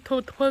ឲ្យ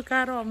ធ្វើកា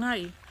ររងថ្ងៃ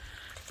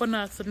ប៉ុន្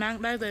តែសំណាង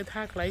ដែរតែ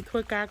ថាកន្លែងធ្វើ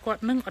ការគា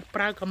ត់ហ្នឹងអត់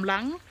ប្រើកម្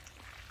លាំង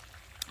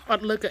អ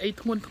ត់លើកកៅអី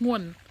ធ្ង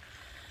ន់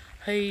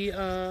ហើយ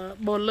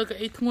បើលើកកៅ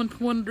អីធ្ង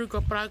ន់ឬក៏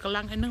ប្រើកម្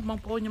លាំងអីហ្នឹងបង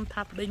ប្អូនខ្ញុំ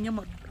ថាប្តីខ្ញុំ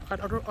អត់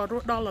រ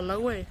ស់ដល់ឥឡូវ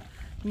ទេ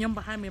ខ្ញុំ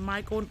ប្រហែលមេម៉ា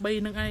យកូន3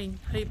ហ្នឹងឯង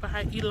ហើយប្រហែ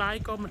លអ៊ីឡាយ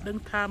ក៏មិនដឹង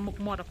ថាមុខ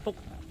មាត់ឪពុក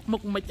មុ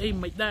ខមិនអី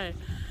មិនដែរ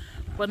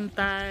ប៉ុន្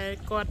តែ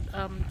គាត់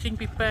ចេញ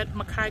ពីពេទ្យ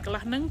មួយខែកន្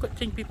លះហ្នឹងគាត់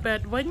ចេញពីពេ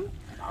ទ្យវិញ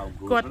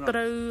គាត់ត្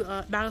រូវ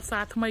ដើរសា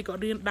រថ្មីគា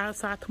ត់រៀនដើរ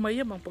សារថ្មី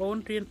បងប្អូន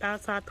រៀនដើរ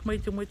សារថ្មី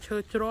ជាមួយឈើ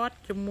ច្រត់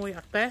ជាមួយ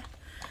អាតេស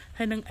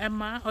ហើយនឹងអេ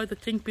ម៉ាឲ្យទៅ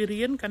ចេញពី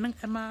រៀនកាលហ្នឹង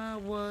អេម៉ា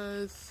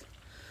was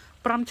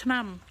 5 ឆ្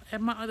នាំអេ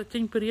ម៉ាឲ្យទៅចេ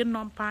ញពីរៀន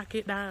នាំប៉ាគេ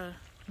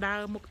ដើ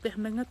រមុខផ្ទះ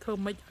ហ្នឹងធ្វើ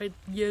ម៉េចឲ្យ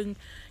យើង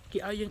គេ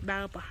ឲ្យយើងដើ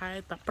រប្រហែល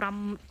តែ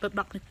5ទៅ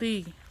10នាទី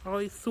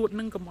ឲ្យសួត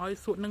នឹងកុំឲ្យ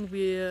សួតនឹង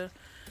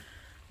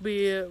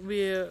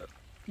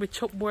វាឈ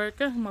ប់ work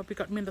មកពី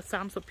គាត់មានតែ 30%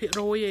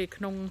 ឯ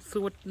ក្នុង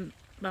សួត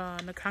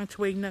នៅខាង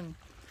ឆ្វេងហ្នឹង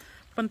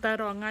ប៉ុន្តែ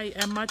រាល់ថ្ងៃ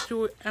អេម៉ា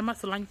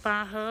ស្រឡាញ់ប៉ា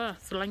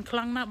ស្រឡាញ់ខ្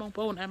លាំងណាស់បង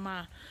ប្អូនអេម៉ា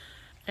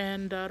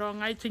and រាល់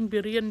ថ្ងៃចេញពី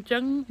រៀនអញ្ចឹ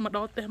ងមកដ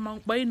ល់ផ្ទះម៉ោង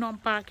3នាំ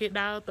ប៉ាគេ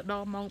ដើរទៅដ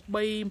ល់ម៉ោង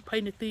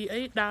3:20នាទី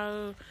អីដើរ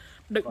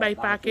ដឹកដៃ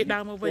ប៉ាគេដើ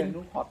រមកវិញ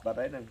ហត់បាត់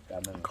ហើយហ្នឹង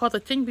ខត់ទៅ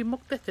ចេញពីមុ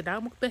ខផ្ទះទៅដើរ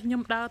មុខផ្ទះខ្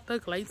ញុំដើរទៅ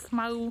កន្លែងស្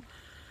មៅ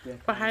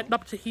ប្រហែល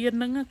10ចាហ៊ាន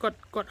ហ្នឹង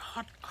គាត់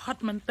ហ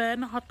ត់មែនតើ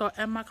ហត់ត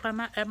អេម៉ាខ្លាំង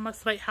ណាស់អេម៉ា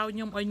ស្រែកហៅខ្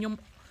ញុំឲ្យខ្ញុំ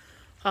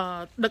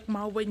ដឹកម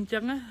កវិញអញ្ចឹ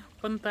ង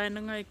ប៉ុន្តែហ្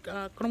នឹងហើយ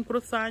ក្រុមគ្រួ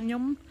សារខ្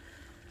ញុំ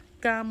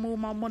ការមូ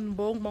មកមុនដំ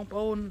បូងបងប្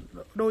អូន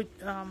ដូច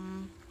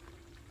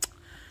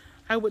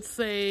I would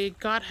say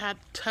God had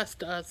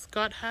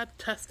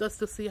tested us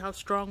to see how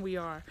strong we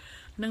are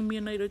នឹងមា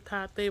នន័យដូច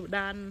ថាទេវ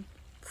តា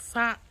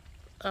សាក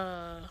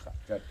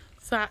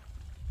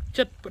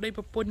ចិត្តប្តី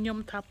ប្រពន្ធខ្ញុំ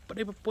ថាប្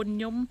តីប្រពន្ធ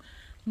ខ្ញុំ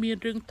មាន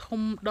រឿង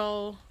ធំដ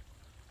ល់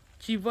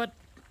ជីវិត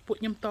ពួក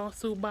ខ្ញុំត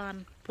ស៊ូបាន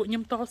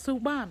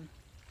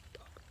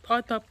ឲ្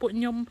យតែពួក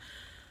ខ្ញុំ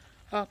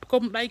ផ្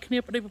គុំដៃគ្នា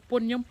ប្តីប្រព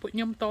ន្ធខ្ញុំពួកខ្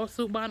ញុំត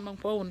ស៊ូបានបង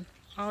ប្អូន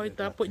ឲ្យ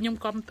តែពួកខ្ញុំ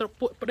គ្រប់គ្រង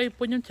ពួកប្តីប្រ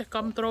ពន្ធខ្ញុំចេះគ្រ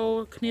ប់គ្រង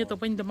គ្នាទៅ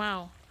វិញទៅមក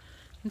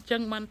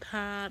Chẳng man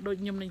tha đôi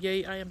nhầm này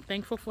dây I am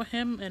thankful for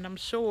him and I'm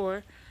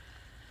sure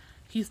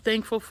he's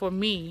thankful for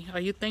me.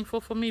 Are you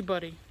thankful for me,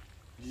 buddy?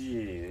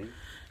 Yeah.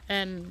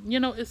 And you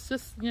know, it's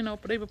just, you know,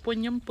 put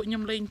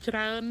nhầm lên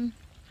trơn.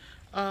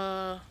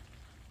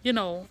 You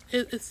know,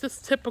 it's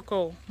just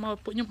typical. Mà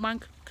put nhầm mang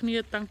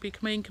kia tăng pi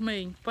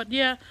khmeng. But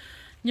yeah,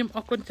 nhầm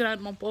ở con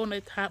trơn mong po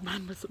này tha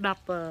ban mà đập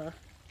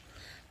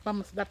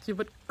ชี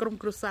วิตក្រុម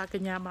គ្រួសារក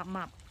ញ្ញា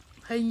ម៉ាប់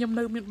ហើយខ្ញុំ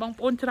នៅមានបង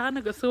ប្អូនច្រើន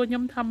ក៏សួរខ្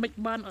ញុំថាមិន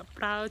បាន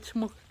ប្រើឈ្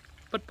មោះ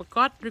ពិតប្រាក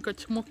ដឬក៏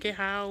ឈ្មោះគេ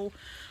ហៅ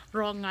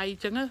រងថ្ងៃអ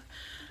ញ្ចឹង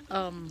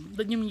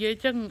ដូចខ្ញុំនិយាយអ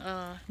ញ្ចឹង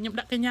ខ្ញុំ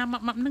ដាក់កញ្ញាម៉ា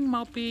ប់ហ្នឹងម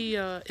កពី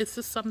it's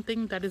just something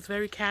that is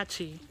very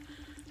catchy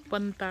ប៉ុ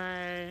ន្តែ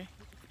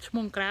ឈ្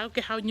មោះក្រៅ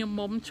គេហៅខ្ញុំ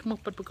មុំឈ្មោះ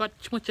ពិតប្រាកដ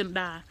ឈ្មោះចិន្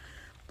តា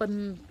ប៉ុន្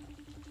តែ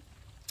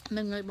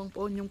នឹងហើយបងប្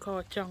អូនខ្ញុំក៏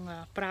ចង់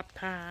ប្រាប់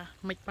ថា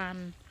មិនបាន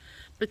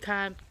ដូចថា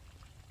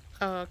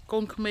កូ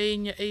នក្មេង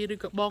អីឬ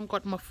ក៏បងគា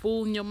ត់មកហ្វូល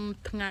ខ្ញុំ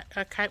ថ្ងៃ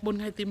ខែ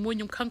4ខែទី1ខ្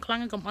ញុំខឹងខ្លាំង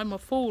កុំឲ្យម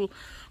កហ្វូល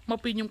មក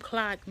ពីខ្ញុំខ្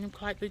លាច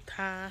ដូច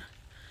ថា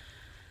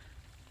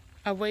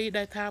អ្វី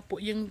ដែលថាពួក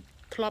យើង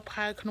ធ្លាប់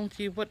ហៅក្នុង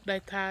ជីវិតដែ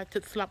លថាចិ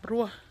ត្តស្លាប់រ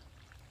ស់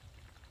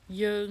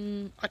យើង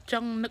អត់ច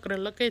ង់នឹករ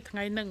លឹកទេថ្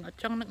ងៃហ្នឹងអត់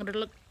ចង់នឹករ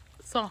លឹក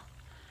សោះ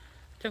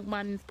ចឹង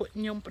បានពួក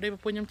ខ្ញុំប្តីប្រ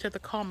ពន្ធខ្ញុំចិត្ត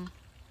តែ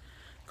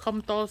ខំ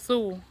តស៊ូ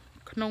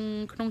ក្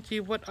នុងជី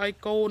វិតឲ្យ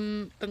កូន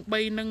ទាំង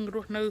3នឹងរ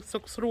ស់នៅ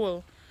សុខស្រួល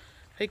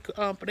ហើយ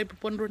ប្តីប្រ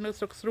ពន្ធរស់នៅ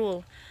សុខស្រួល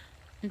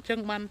អញ្ចឹង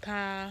បាន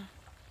ថា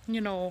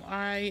you know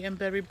I am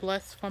very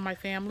blessed for my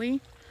family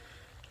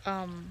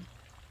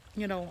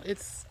you know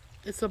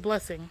it's a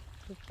blessing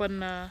ប៉ុន្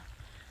តែ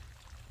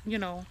you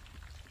know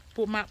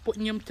ពួក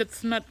ខ្ញុំចិត្ត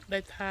ស្និទ្ធដែ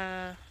លថា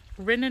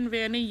Rin and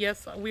Vanny yes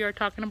we are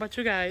talking about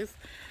you guys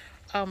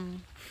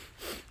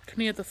គ្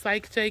នាទៅសៃ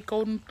ខ្ចី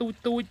កូន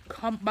ទូច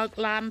ខំបើក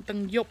ឡានទាំ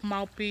ងយប់ម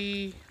កពី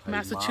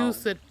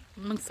Massachusetts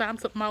នឹង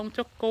30ម៉ោង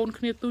ចុះកូន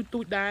គ្នាទូ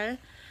ចដែរ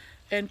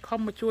and ខំ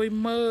មកជួយ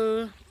មើល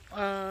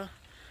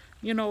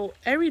you know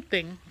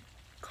everything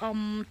ខំ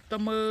ទៅ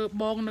មើល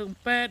បងនៅ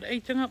ពេទ្យអី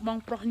ចឹងបង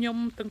ប្រុសខ្ញុំ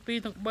ទាំង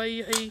2ទាំង3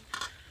អី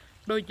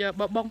ដូច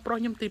បងប្រុស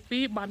ខ្ញុំទី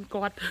2បាន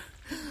គាត់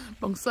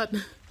បងសិត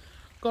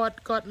គាត់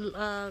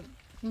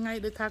ថ្ងៃ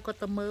ដូចថាគាត់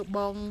ទៅមើលប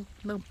ង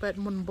នៅពេទ្យ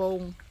មុនបង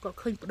គាត់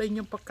ឃើញប្តីខ្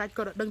ញុំប្រកាច់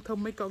គាត់អត់ដឹងធ្វើ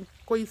ម៉េចក៏អង្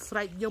គុយស្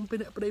រែកយំពី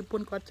អ្នកប្តីពុ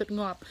នគាត់ចិត្ត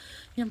ងាប់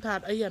ខ្ញុំថា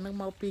អីអានឹង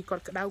មកពីគា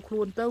ត់ក្តៅខ្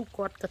លួនទៅ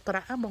គាត់កត្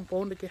រាក់បងប្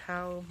អូនដូចគេហៅ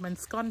មិន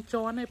ស្កន់ជ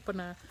ន់ទេប៉ុន្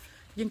តែ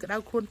យើងក្តៅ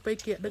ខ្លួនពេក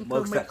គេដឹងធ្វើ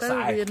ម៉េចទៅ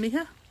វានេះ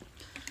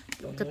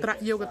កត្រា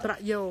ក់យក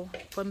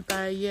ប៉ុន្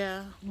តែយ៉ា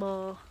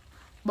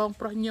បង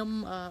ប្រុសខ្ញុំ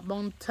ប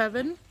ង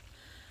Seven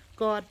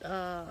គាត់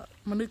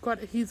មនុស្សគាត់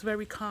he's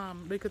very calm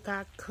ដូចគេថា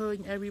ឃើញ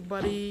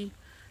everybody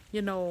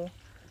you know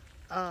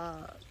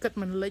គិត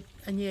មិនលិច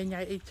អញ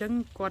ញ៉ៃអីចឹង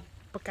គាត់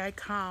ប្រកែក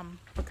calm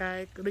ប្រកែ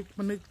កដូច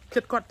មនុស្សចិ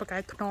ត្តគាត់ប្រកែ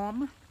កថ្នម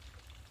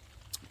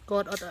គា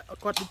ត់ដូ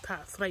ចថា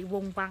ស្រីវ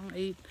ងវាំង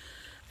អី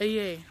ទេ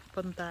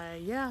ប៉ុន្តែ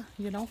yeah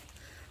you know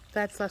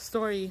that's our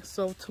story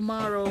so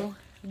tomorrow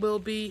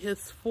will be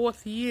his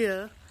 4th year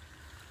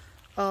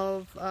of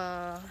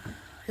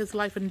his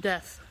life and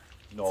death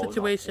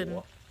situation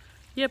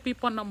yeah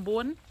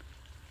 2019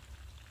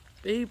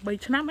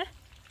 3ឆ្នាំហ៎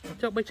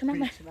ចុះ3ឆ្នាំ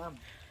ហ៎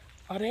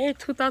អរេ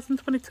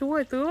2022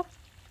ហើយទូ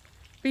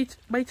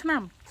3ឆ្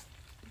នាំ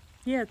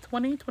yeah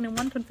 20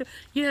 21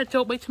 22 yeah ចូ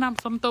ល3ឆ្នាំ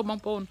សុំតើបង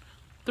ប្អូន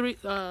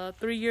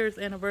3 years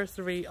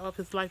anniversary of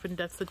his life and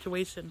death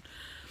situation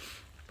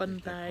ប៉ុន្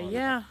តែ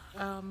yeah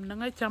ហ្នឹង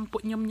ហើយចាំពួ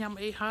កខ្ញុំញ៉ាំ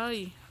អីហើយ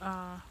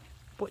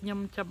ពួកខ្ញុំ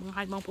ចាំបង្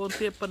ហាញបងប្អូន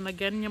ទៀតប៉ុន្តែ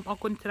again ខ្ញុំអរ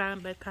គុណច្រើន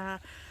ដែលថា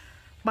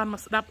បានម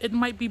កស្ដាប់ it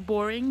might be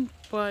boring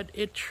but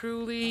it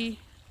truly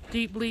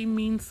deeply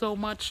means so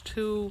much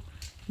to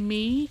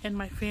me and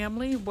my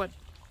family what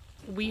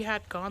we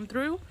had gone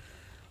through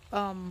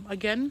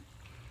again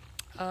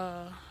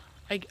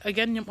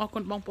ខ្ញុំអរគុ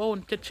ណបងប្អូន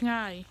ចិត្តឆ្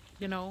ងាយ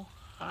you know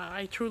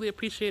I truly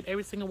appreciate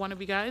every single one of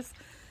you guys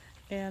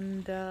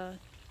and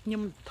ខ្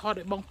ញុំថត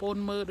ឲ្យបងប្អូន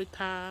មើលដូច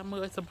ថាមើល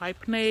ឲ្យសុបាយ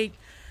ភ្នែក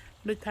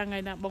ដូចថាថ្ងៃ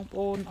ណាបងប្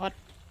អូនអត់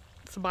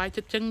សុបាយ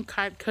ចិត្តចឹង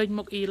ឃើញ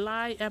មុខ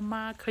Eli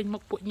Emma ឃើញមុ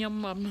ខពួកខ្ញុំ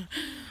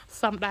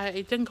សំដែរ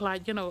អីចឹងខ្លាច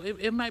you know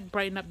it might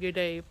brighten up your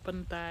day ប៉ុ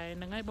ន្តែ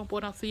ហ្នឹងហើយបងប្អូ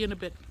ន I'll see you in a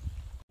bit អូ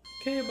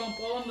ខេបង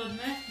ប្អូនដល់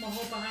នេះមក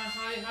ហូបអាហារ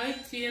ហើយ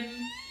ជៀន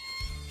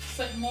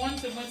សាច់មាន់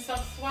ជាមួយសា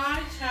ច់ស្វាយ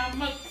ឆា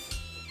មឹក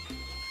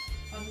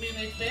អត់មាន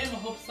អីទេម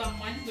កហូបសា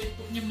មញ្ញដូច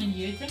ពួកខ្ញុំនិ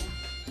យាយចឹង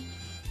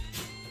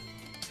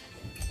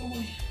អូ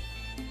យ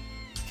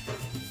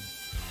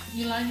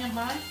You like your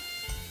bike?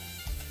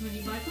 Will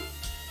you bike it?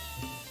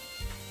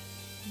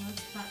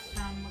 Let's start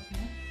time with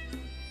me.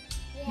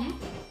 Yeah.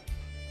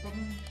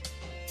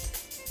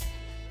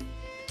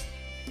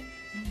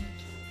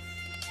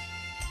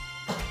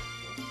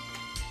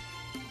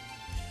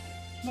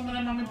 Mama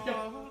and Mama chụp.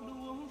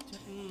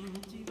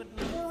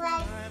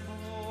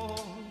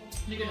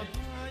 You get it?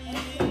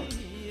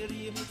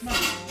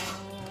 Mama.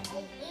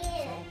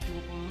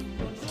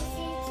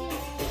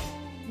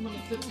 Mama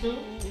sit too.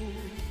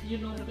 You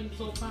know having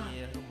so far.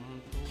 Yeah.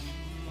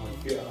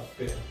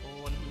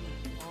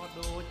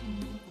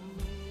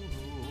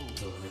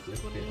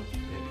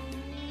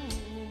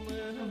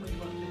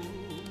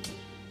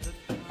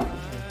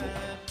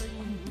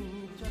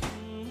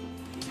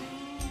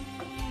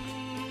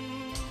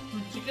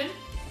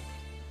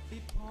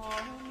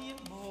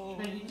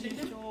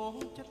 chicken.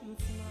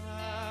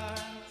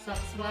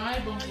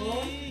 Subscribe, bông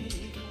ôn.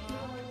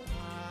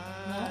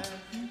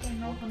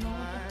 No, no.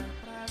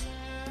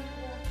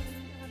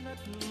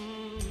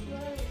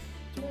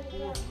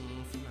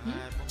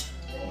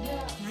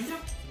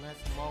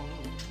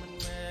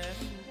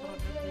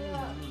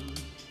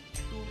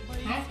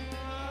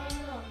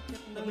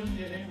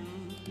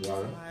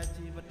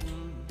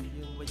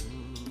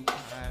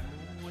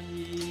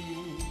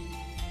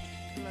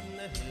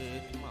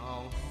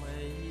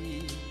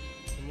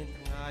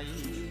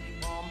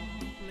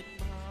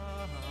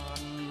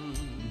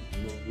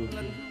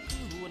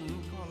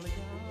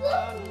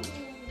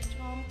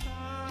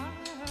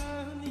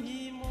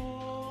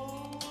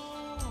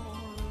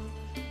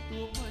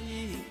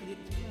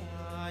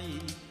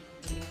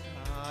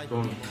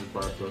 Don't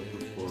prepare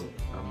for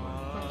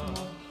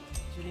Amma.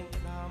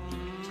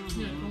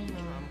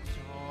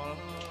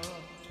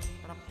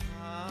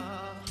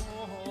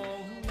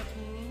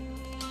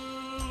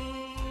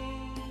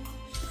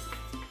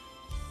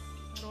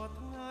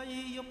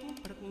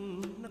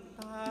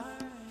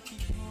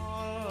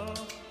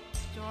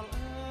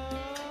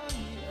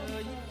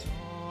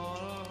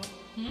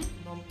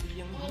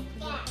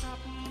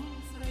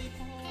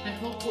 តែ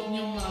ពួកខ្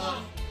ញុំថា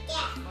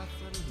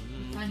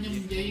ខ្ញុំ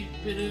និយាយ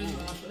ពីរឿង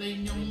ប្តី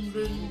ខ្ញុំ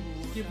រឿង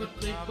ជីវិត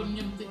ប្តីគុណខ្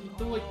ញុំតិចបន្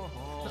តួច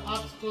ទៅអ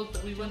ត់ស្គាល់ទៅ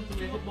វិវត្ត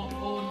ទៅបង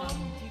ប្អូន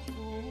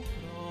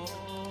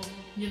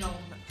you know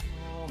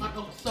អត់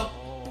អុកសុក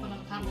ប៉ុន្តែ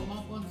ថាប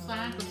ងប្អូនសា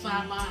ក៏សា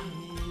បាន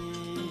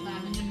តែ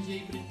ខ្ញុំនិយាយ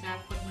ពីការ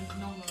ពិតនៅក្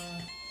នុង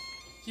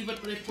ជីវិត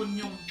ប្តីគុណខ្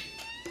ញុំ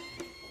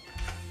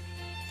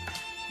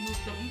នោះ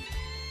ចុង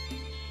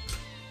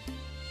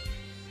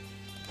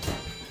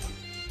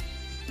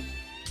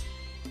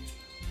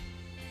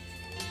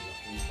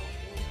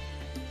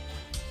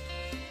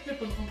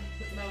People come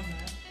down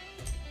there.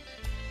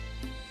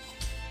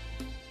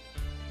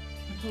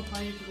 I'm so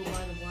tired to go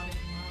by the water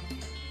tomorrow.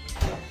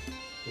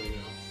 So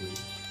you're on free?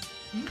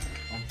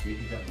 I'm free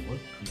to get the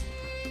work.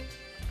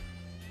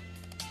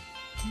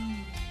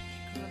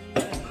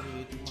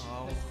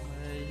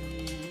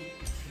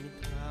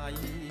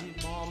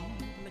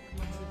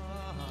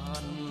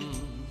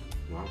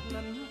 Wow.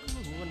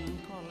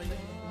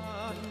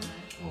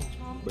 Oh,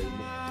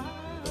 baby.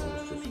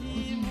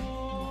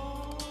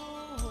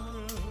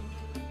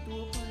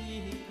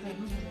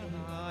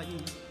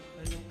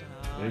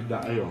 Lấy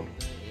đại rồi.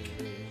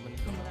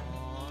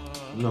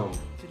 No.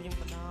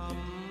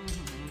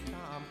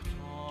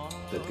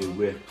 The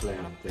weird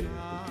clam thing.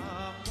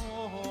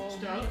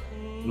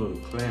 No, the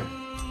clam.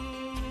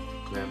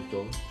 Clam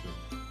toast.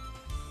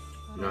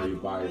 Now you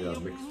buy the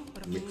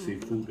mixed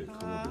seafood that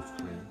comes with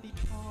clam.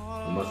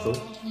 The mussel.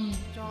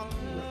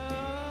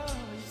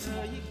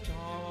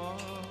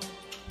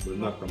 But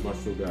not the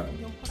mussel that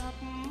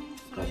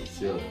comes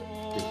still.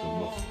 It's the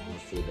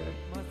mussel that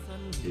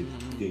is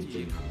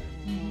thinking high.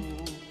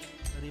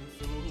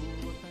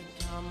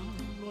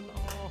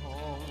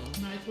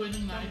 Này thôi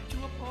nhưng này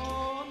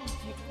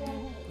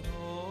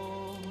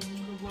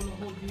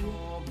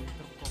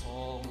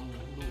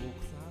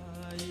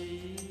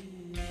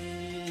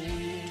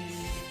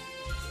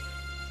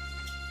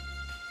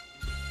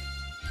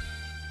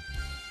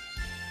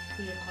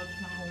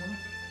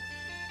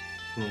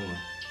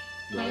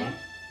Dạ.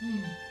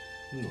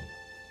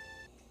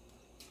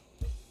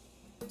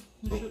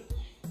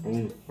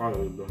 Only part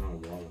of it don't have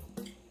water.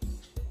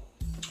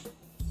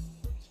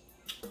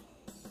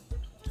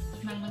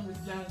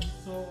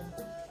 So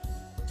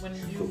when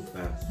you So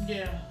fast.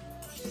 Yeah,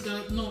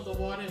 the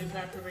water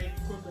evaporates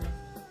quicker,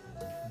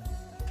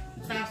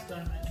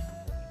 faster.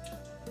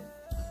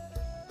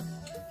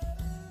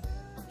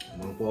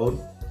 Mong bốn.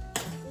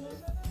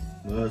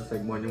 Mơ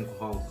xanh môi nhung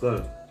hòn cơ.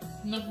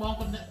 Nước bóng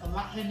con nệm ở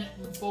lại hay nệm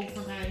bông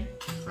con này.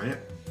 Đấy ạ.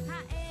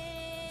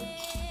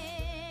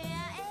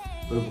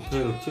 Một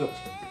hơi được trước.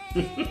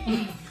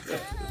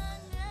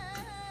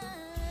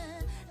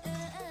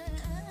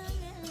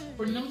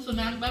 Bên nấm sườn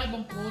ăn đấy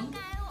bông cuốn.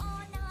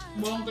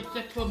 Bông có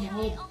chất thơm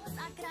hộp.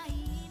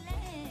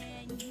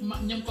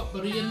 Mặn nhâm có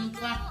riêng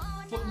khác,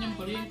 phụ nhâm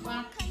có riêng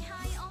khác.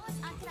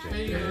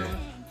 Đây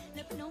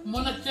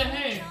món là chè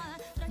hay.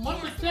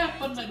 Món là chè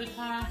phân lại được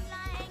tha.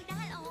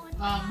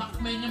 Mặc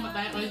mê nhưng mà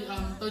đây ơi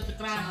tôi chả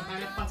ra mà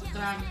đây là pas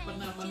ra phần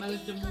nào mà nơi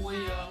cho mùi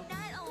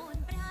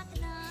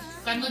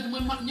cái nơi cho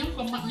mùi mặn nhâm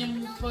còn mặn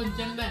nhâm thôi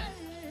chân đây.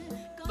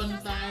 Phần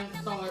tài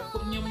tỏi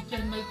cũng nhâm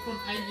chân nơi con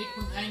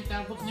anh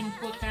ta vụt nhâm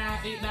thua ca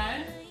ấy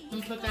đấy.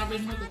 Nhưng thua ca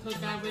bên mưa của thua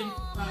ca bên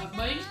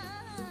bấy.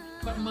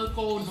 Còn mơ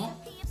cô nó.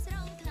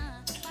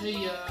 Thì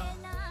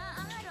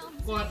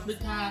còn được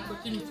thà có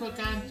trên thua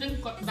ca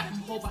chân còn đặng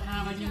hô bà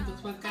hà và nhân từ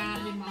thua ca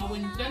thì máu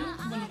bên chân.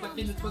 Mình có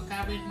trên thua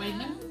ca bên bấy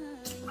nữa.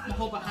 Mà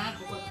hô bà hà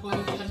của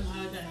con thua chân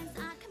hơi đây.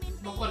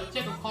 Mà còn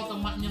chết của kho tàu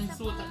mặn nhâm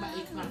xua tại bãi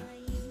khả.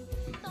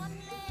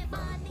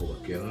 Bạn hô bà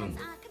kéo không?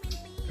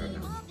 Cả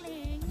nằm.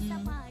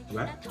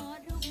 Right?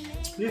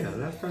 Yeah,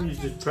 last time you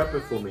just prep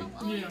it for me.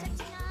 Yeah.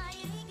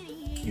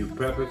 You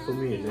prep it for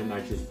me and then I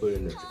just put it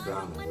in the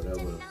ground or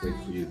whatever, wait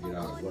for you to get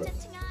out of work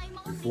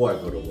before I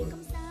go to work.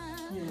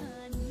 Yeah.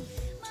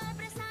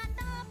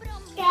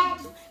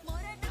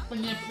 ปัญ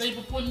ญาได้ป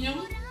ระปุ่นยัง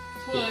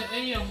เพื่อไอ้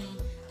ยัง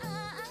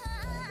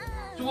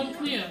ชวน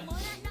เนี่ย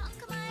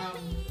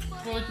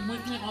เพื่อจะมุ่ง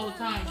เนี่ย all the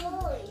time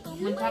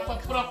มันทับกับ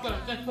ครอบก็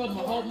จะเพิ่มม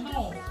าโฮมโน่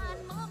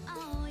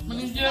มัน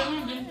เยอะ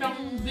ยังจ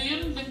ำเรียน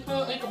ยังเพื่อ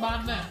ไอ้กับบ้าน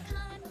เนี่ย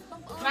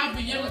ถ้าไป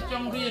ยังจ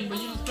ำเรียนไป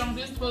ยังจำเ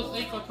รียนเพื่อไ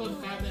อ้กับทน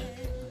กันเนี่ย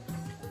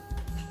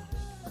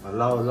เ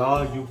รา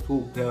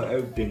YouTube tell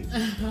everything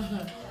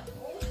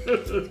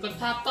ก็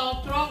ถ้าตอบ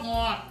ตรอกง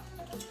อด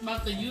มา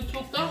แต่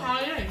YouTube เต้าหา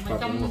ยมัน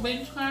จำเป็น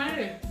ใช่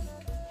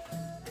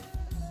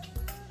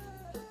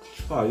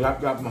ก็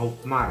ยับมาหุบ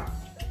มาก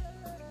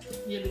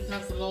อย่าดูทา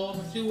งสโล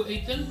มันชื่อไอ้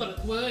เจ้าเปิด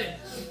เว้ย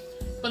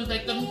เป็นแต่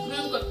กันเครื่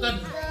องก็กัน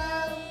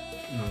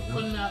เ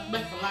ป็นแบ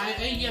บลายไ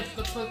อ้เย็บ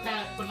ก็เพื่อกา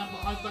รเป็นแบบ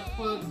เอาก็เ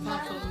พื่อทาง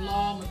สโล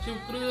มันชื่อ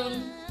เครื่อง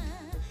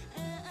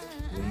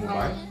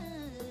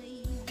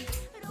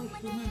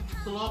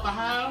สโลปะ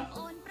ฮะ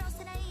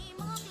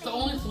The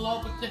only slow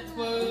that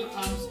we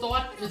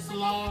start is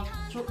slow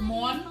trip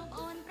one,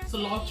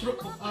 slow trip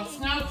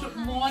snail trip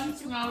one,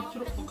 snail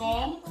trip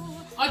gong.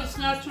 Or the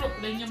snail trip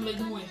they nhầm lên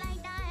mùi.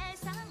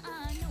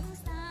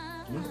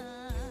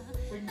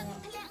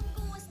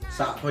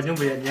 Sợ thôi nhưng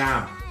về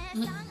nhàm.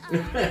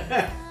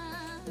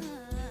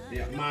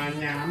 Mà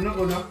nhàm nó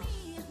cô nó.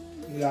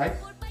 Gái.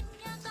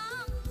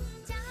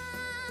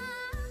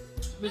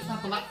 Vì sao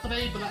phải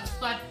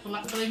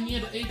lạ tray nghe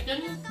được ý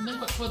chính nên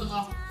bật phơi từng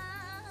ngọc.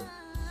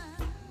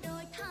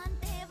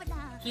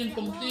 Trên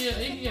công ty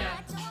ấy kìa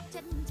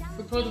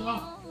phải phơi đúng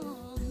không?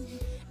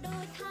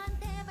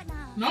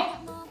 Nó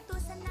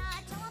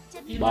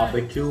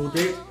barbecue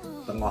thế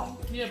tầng ngọt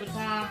kia bà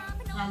tha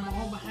mà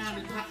hôm bà ha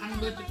được tha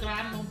ăn lên cho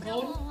gran mong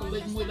thốn còn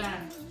lên mùi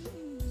đàn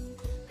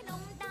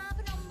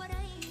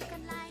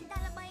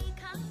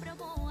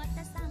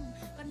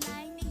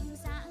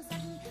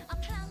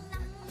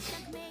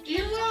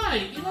yên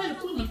ơi là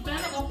phút mình ta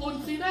là ông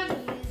ôn gì đấy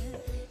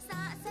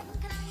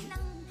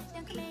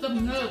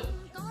tầm ngờ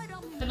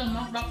thế là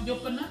nó đọc vô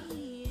bên á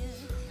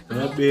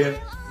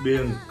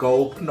biên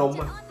câu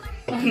nông á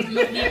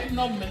biên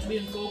nông mình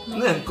biên câu nông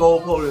nó là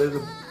câu thôi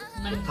rồi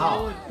mình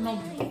câu nông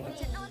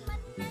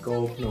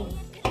câu nông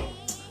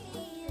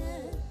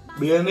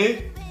biên đi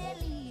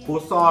phù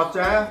so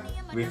chứ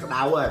vì cái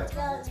đau rồi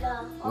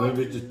người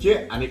vì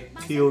chết anh ấy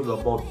kill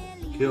the bot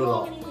kill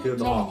the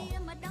bot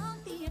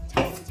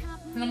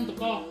năm tụi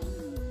con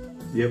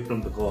yeah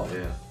from the god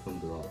yeah from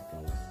the god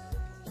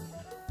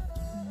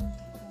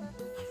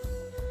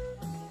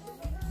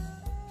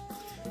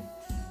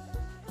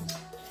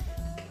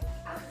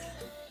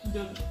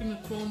giờ cái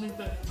mình phone nên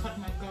phải cut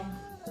my gum.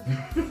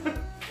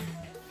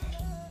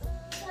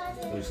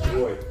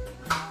 Rồi.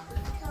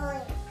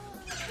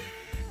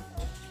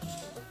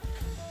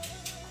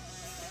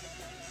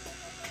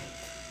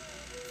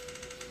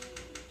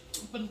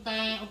 Bên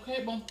ta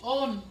ok bông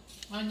ôn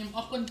mà nhầm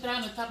ốc bên tra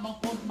là thật bông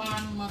ôn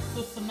bàn mà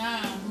sụp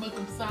na mơ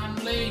cầm san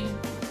lên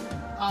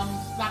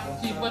đặt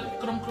chi vật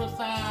trong cơ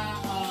sa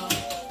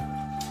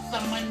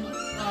sang manh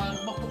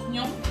bọc bọc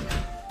nhóm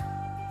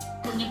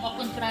cũng nhầm ốc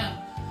bên tra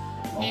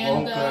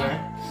and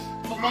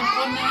បងប្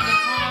អូនណាដែល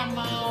ថាម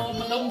ក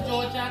ម្ដុំចូ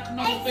លចាក្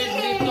នុងពេល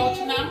វេលាចូល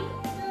ឆ្នាំ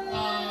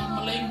ម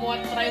កលេងវត្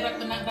តត្រីរ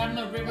តនរ័ន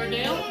នៅ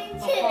Riverdale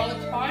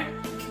College Park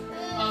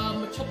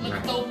មកឈប់នៅ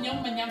ខ្ទមខ្ញុំ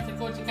មកញ៉ាំសា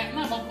គរចក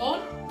ណាបងប្អូន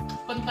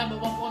ប៉ុន្តែបើ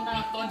បងប្អូនណា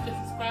អត់ទាន់ចុច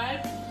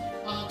subscribe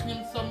ខ្ញុំ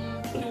សូម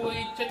ជួយ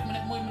ចុចម្នា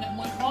ក់មួ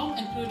យផង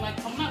and ជួយ like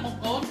ផងណាបង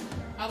ប្អូន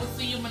I will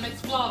see you in my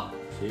next vlog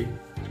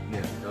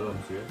នេះដល់លំ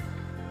សៀ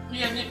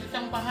នេះច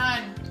ង់បង្ហាញ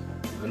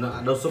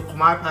ដល់សុបខ្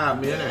មែរផា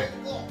មានហ្នឹង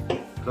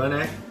ឃើញ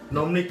ទេ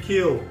នំនេះ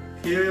ខៀវ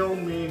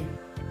មាន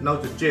នៅ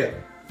ត្រជាក់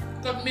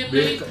គាត់មាន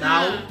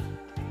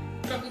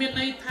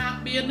ន័យថា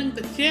បៀននឹង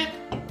ត្រជាក់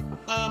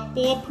ព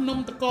ណ៌ភ្នំ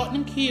តកកនឹ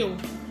ងខៀវ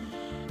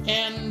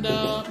and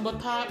បើ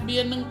ថាបៀ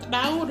ននឹងក្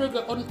តៅឬ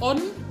ក៏អ៊ុន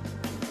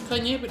ឃើ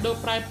ញទេវាដូរ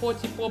ប្រែពណ៌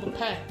ជាពណ៌ប្រ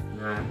ផេះ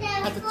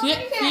ត្រជា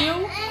ក់ខៀវ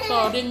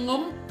ក៏រៀង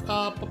ងុំ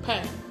ប្រ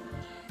ផេះ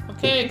អូ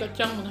ខេគាត់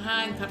ចង់បង្ហា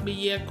ញថាបៀ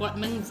គាត់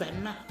នឹងសិន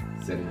ណា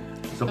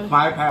សុបខ្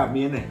មែរផា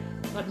មានទេ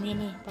គាត់មាន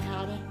ទេប្រហែ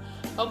លទេ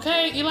អូខេ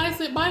Eli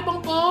say bye បង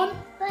ប្អូន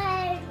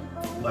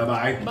bye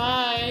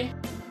bye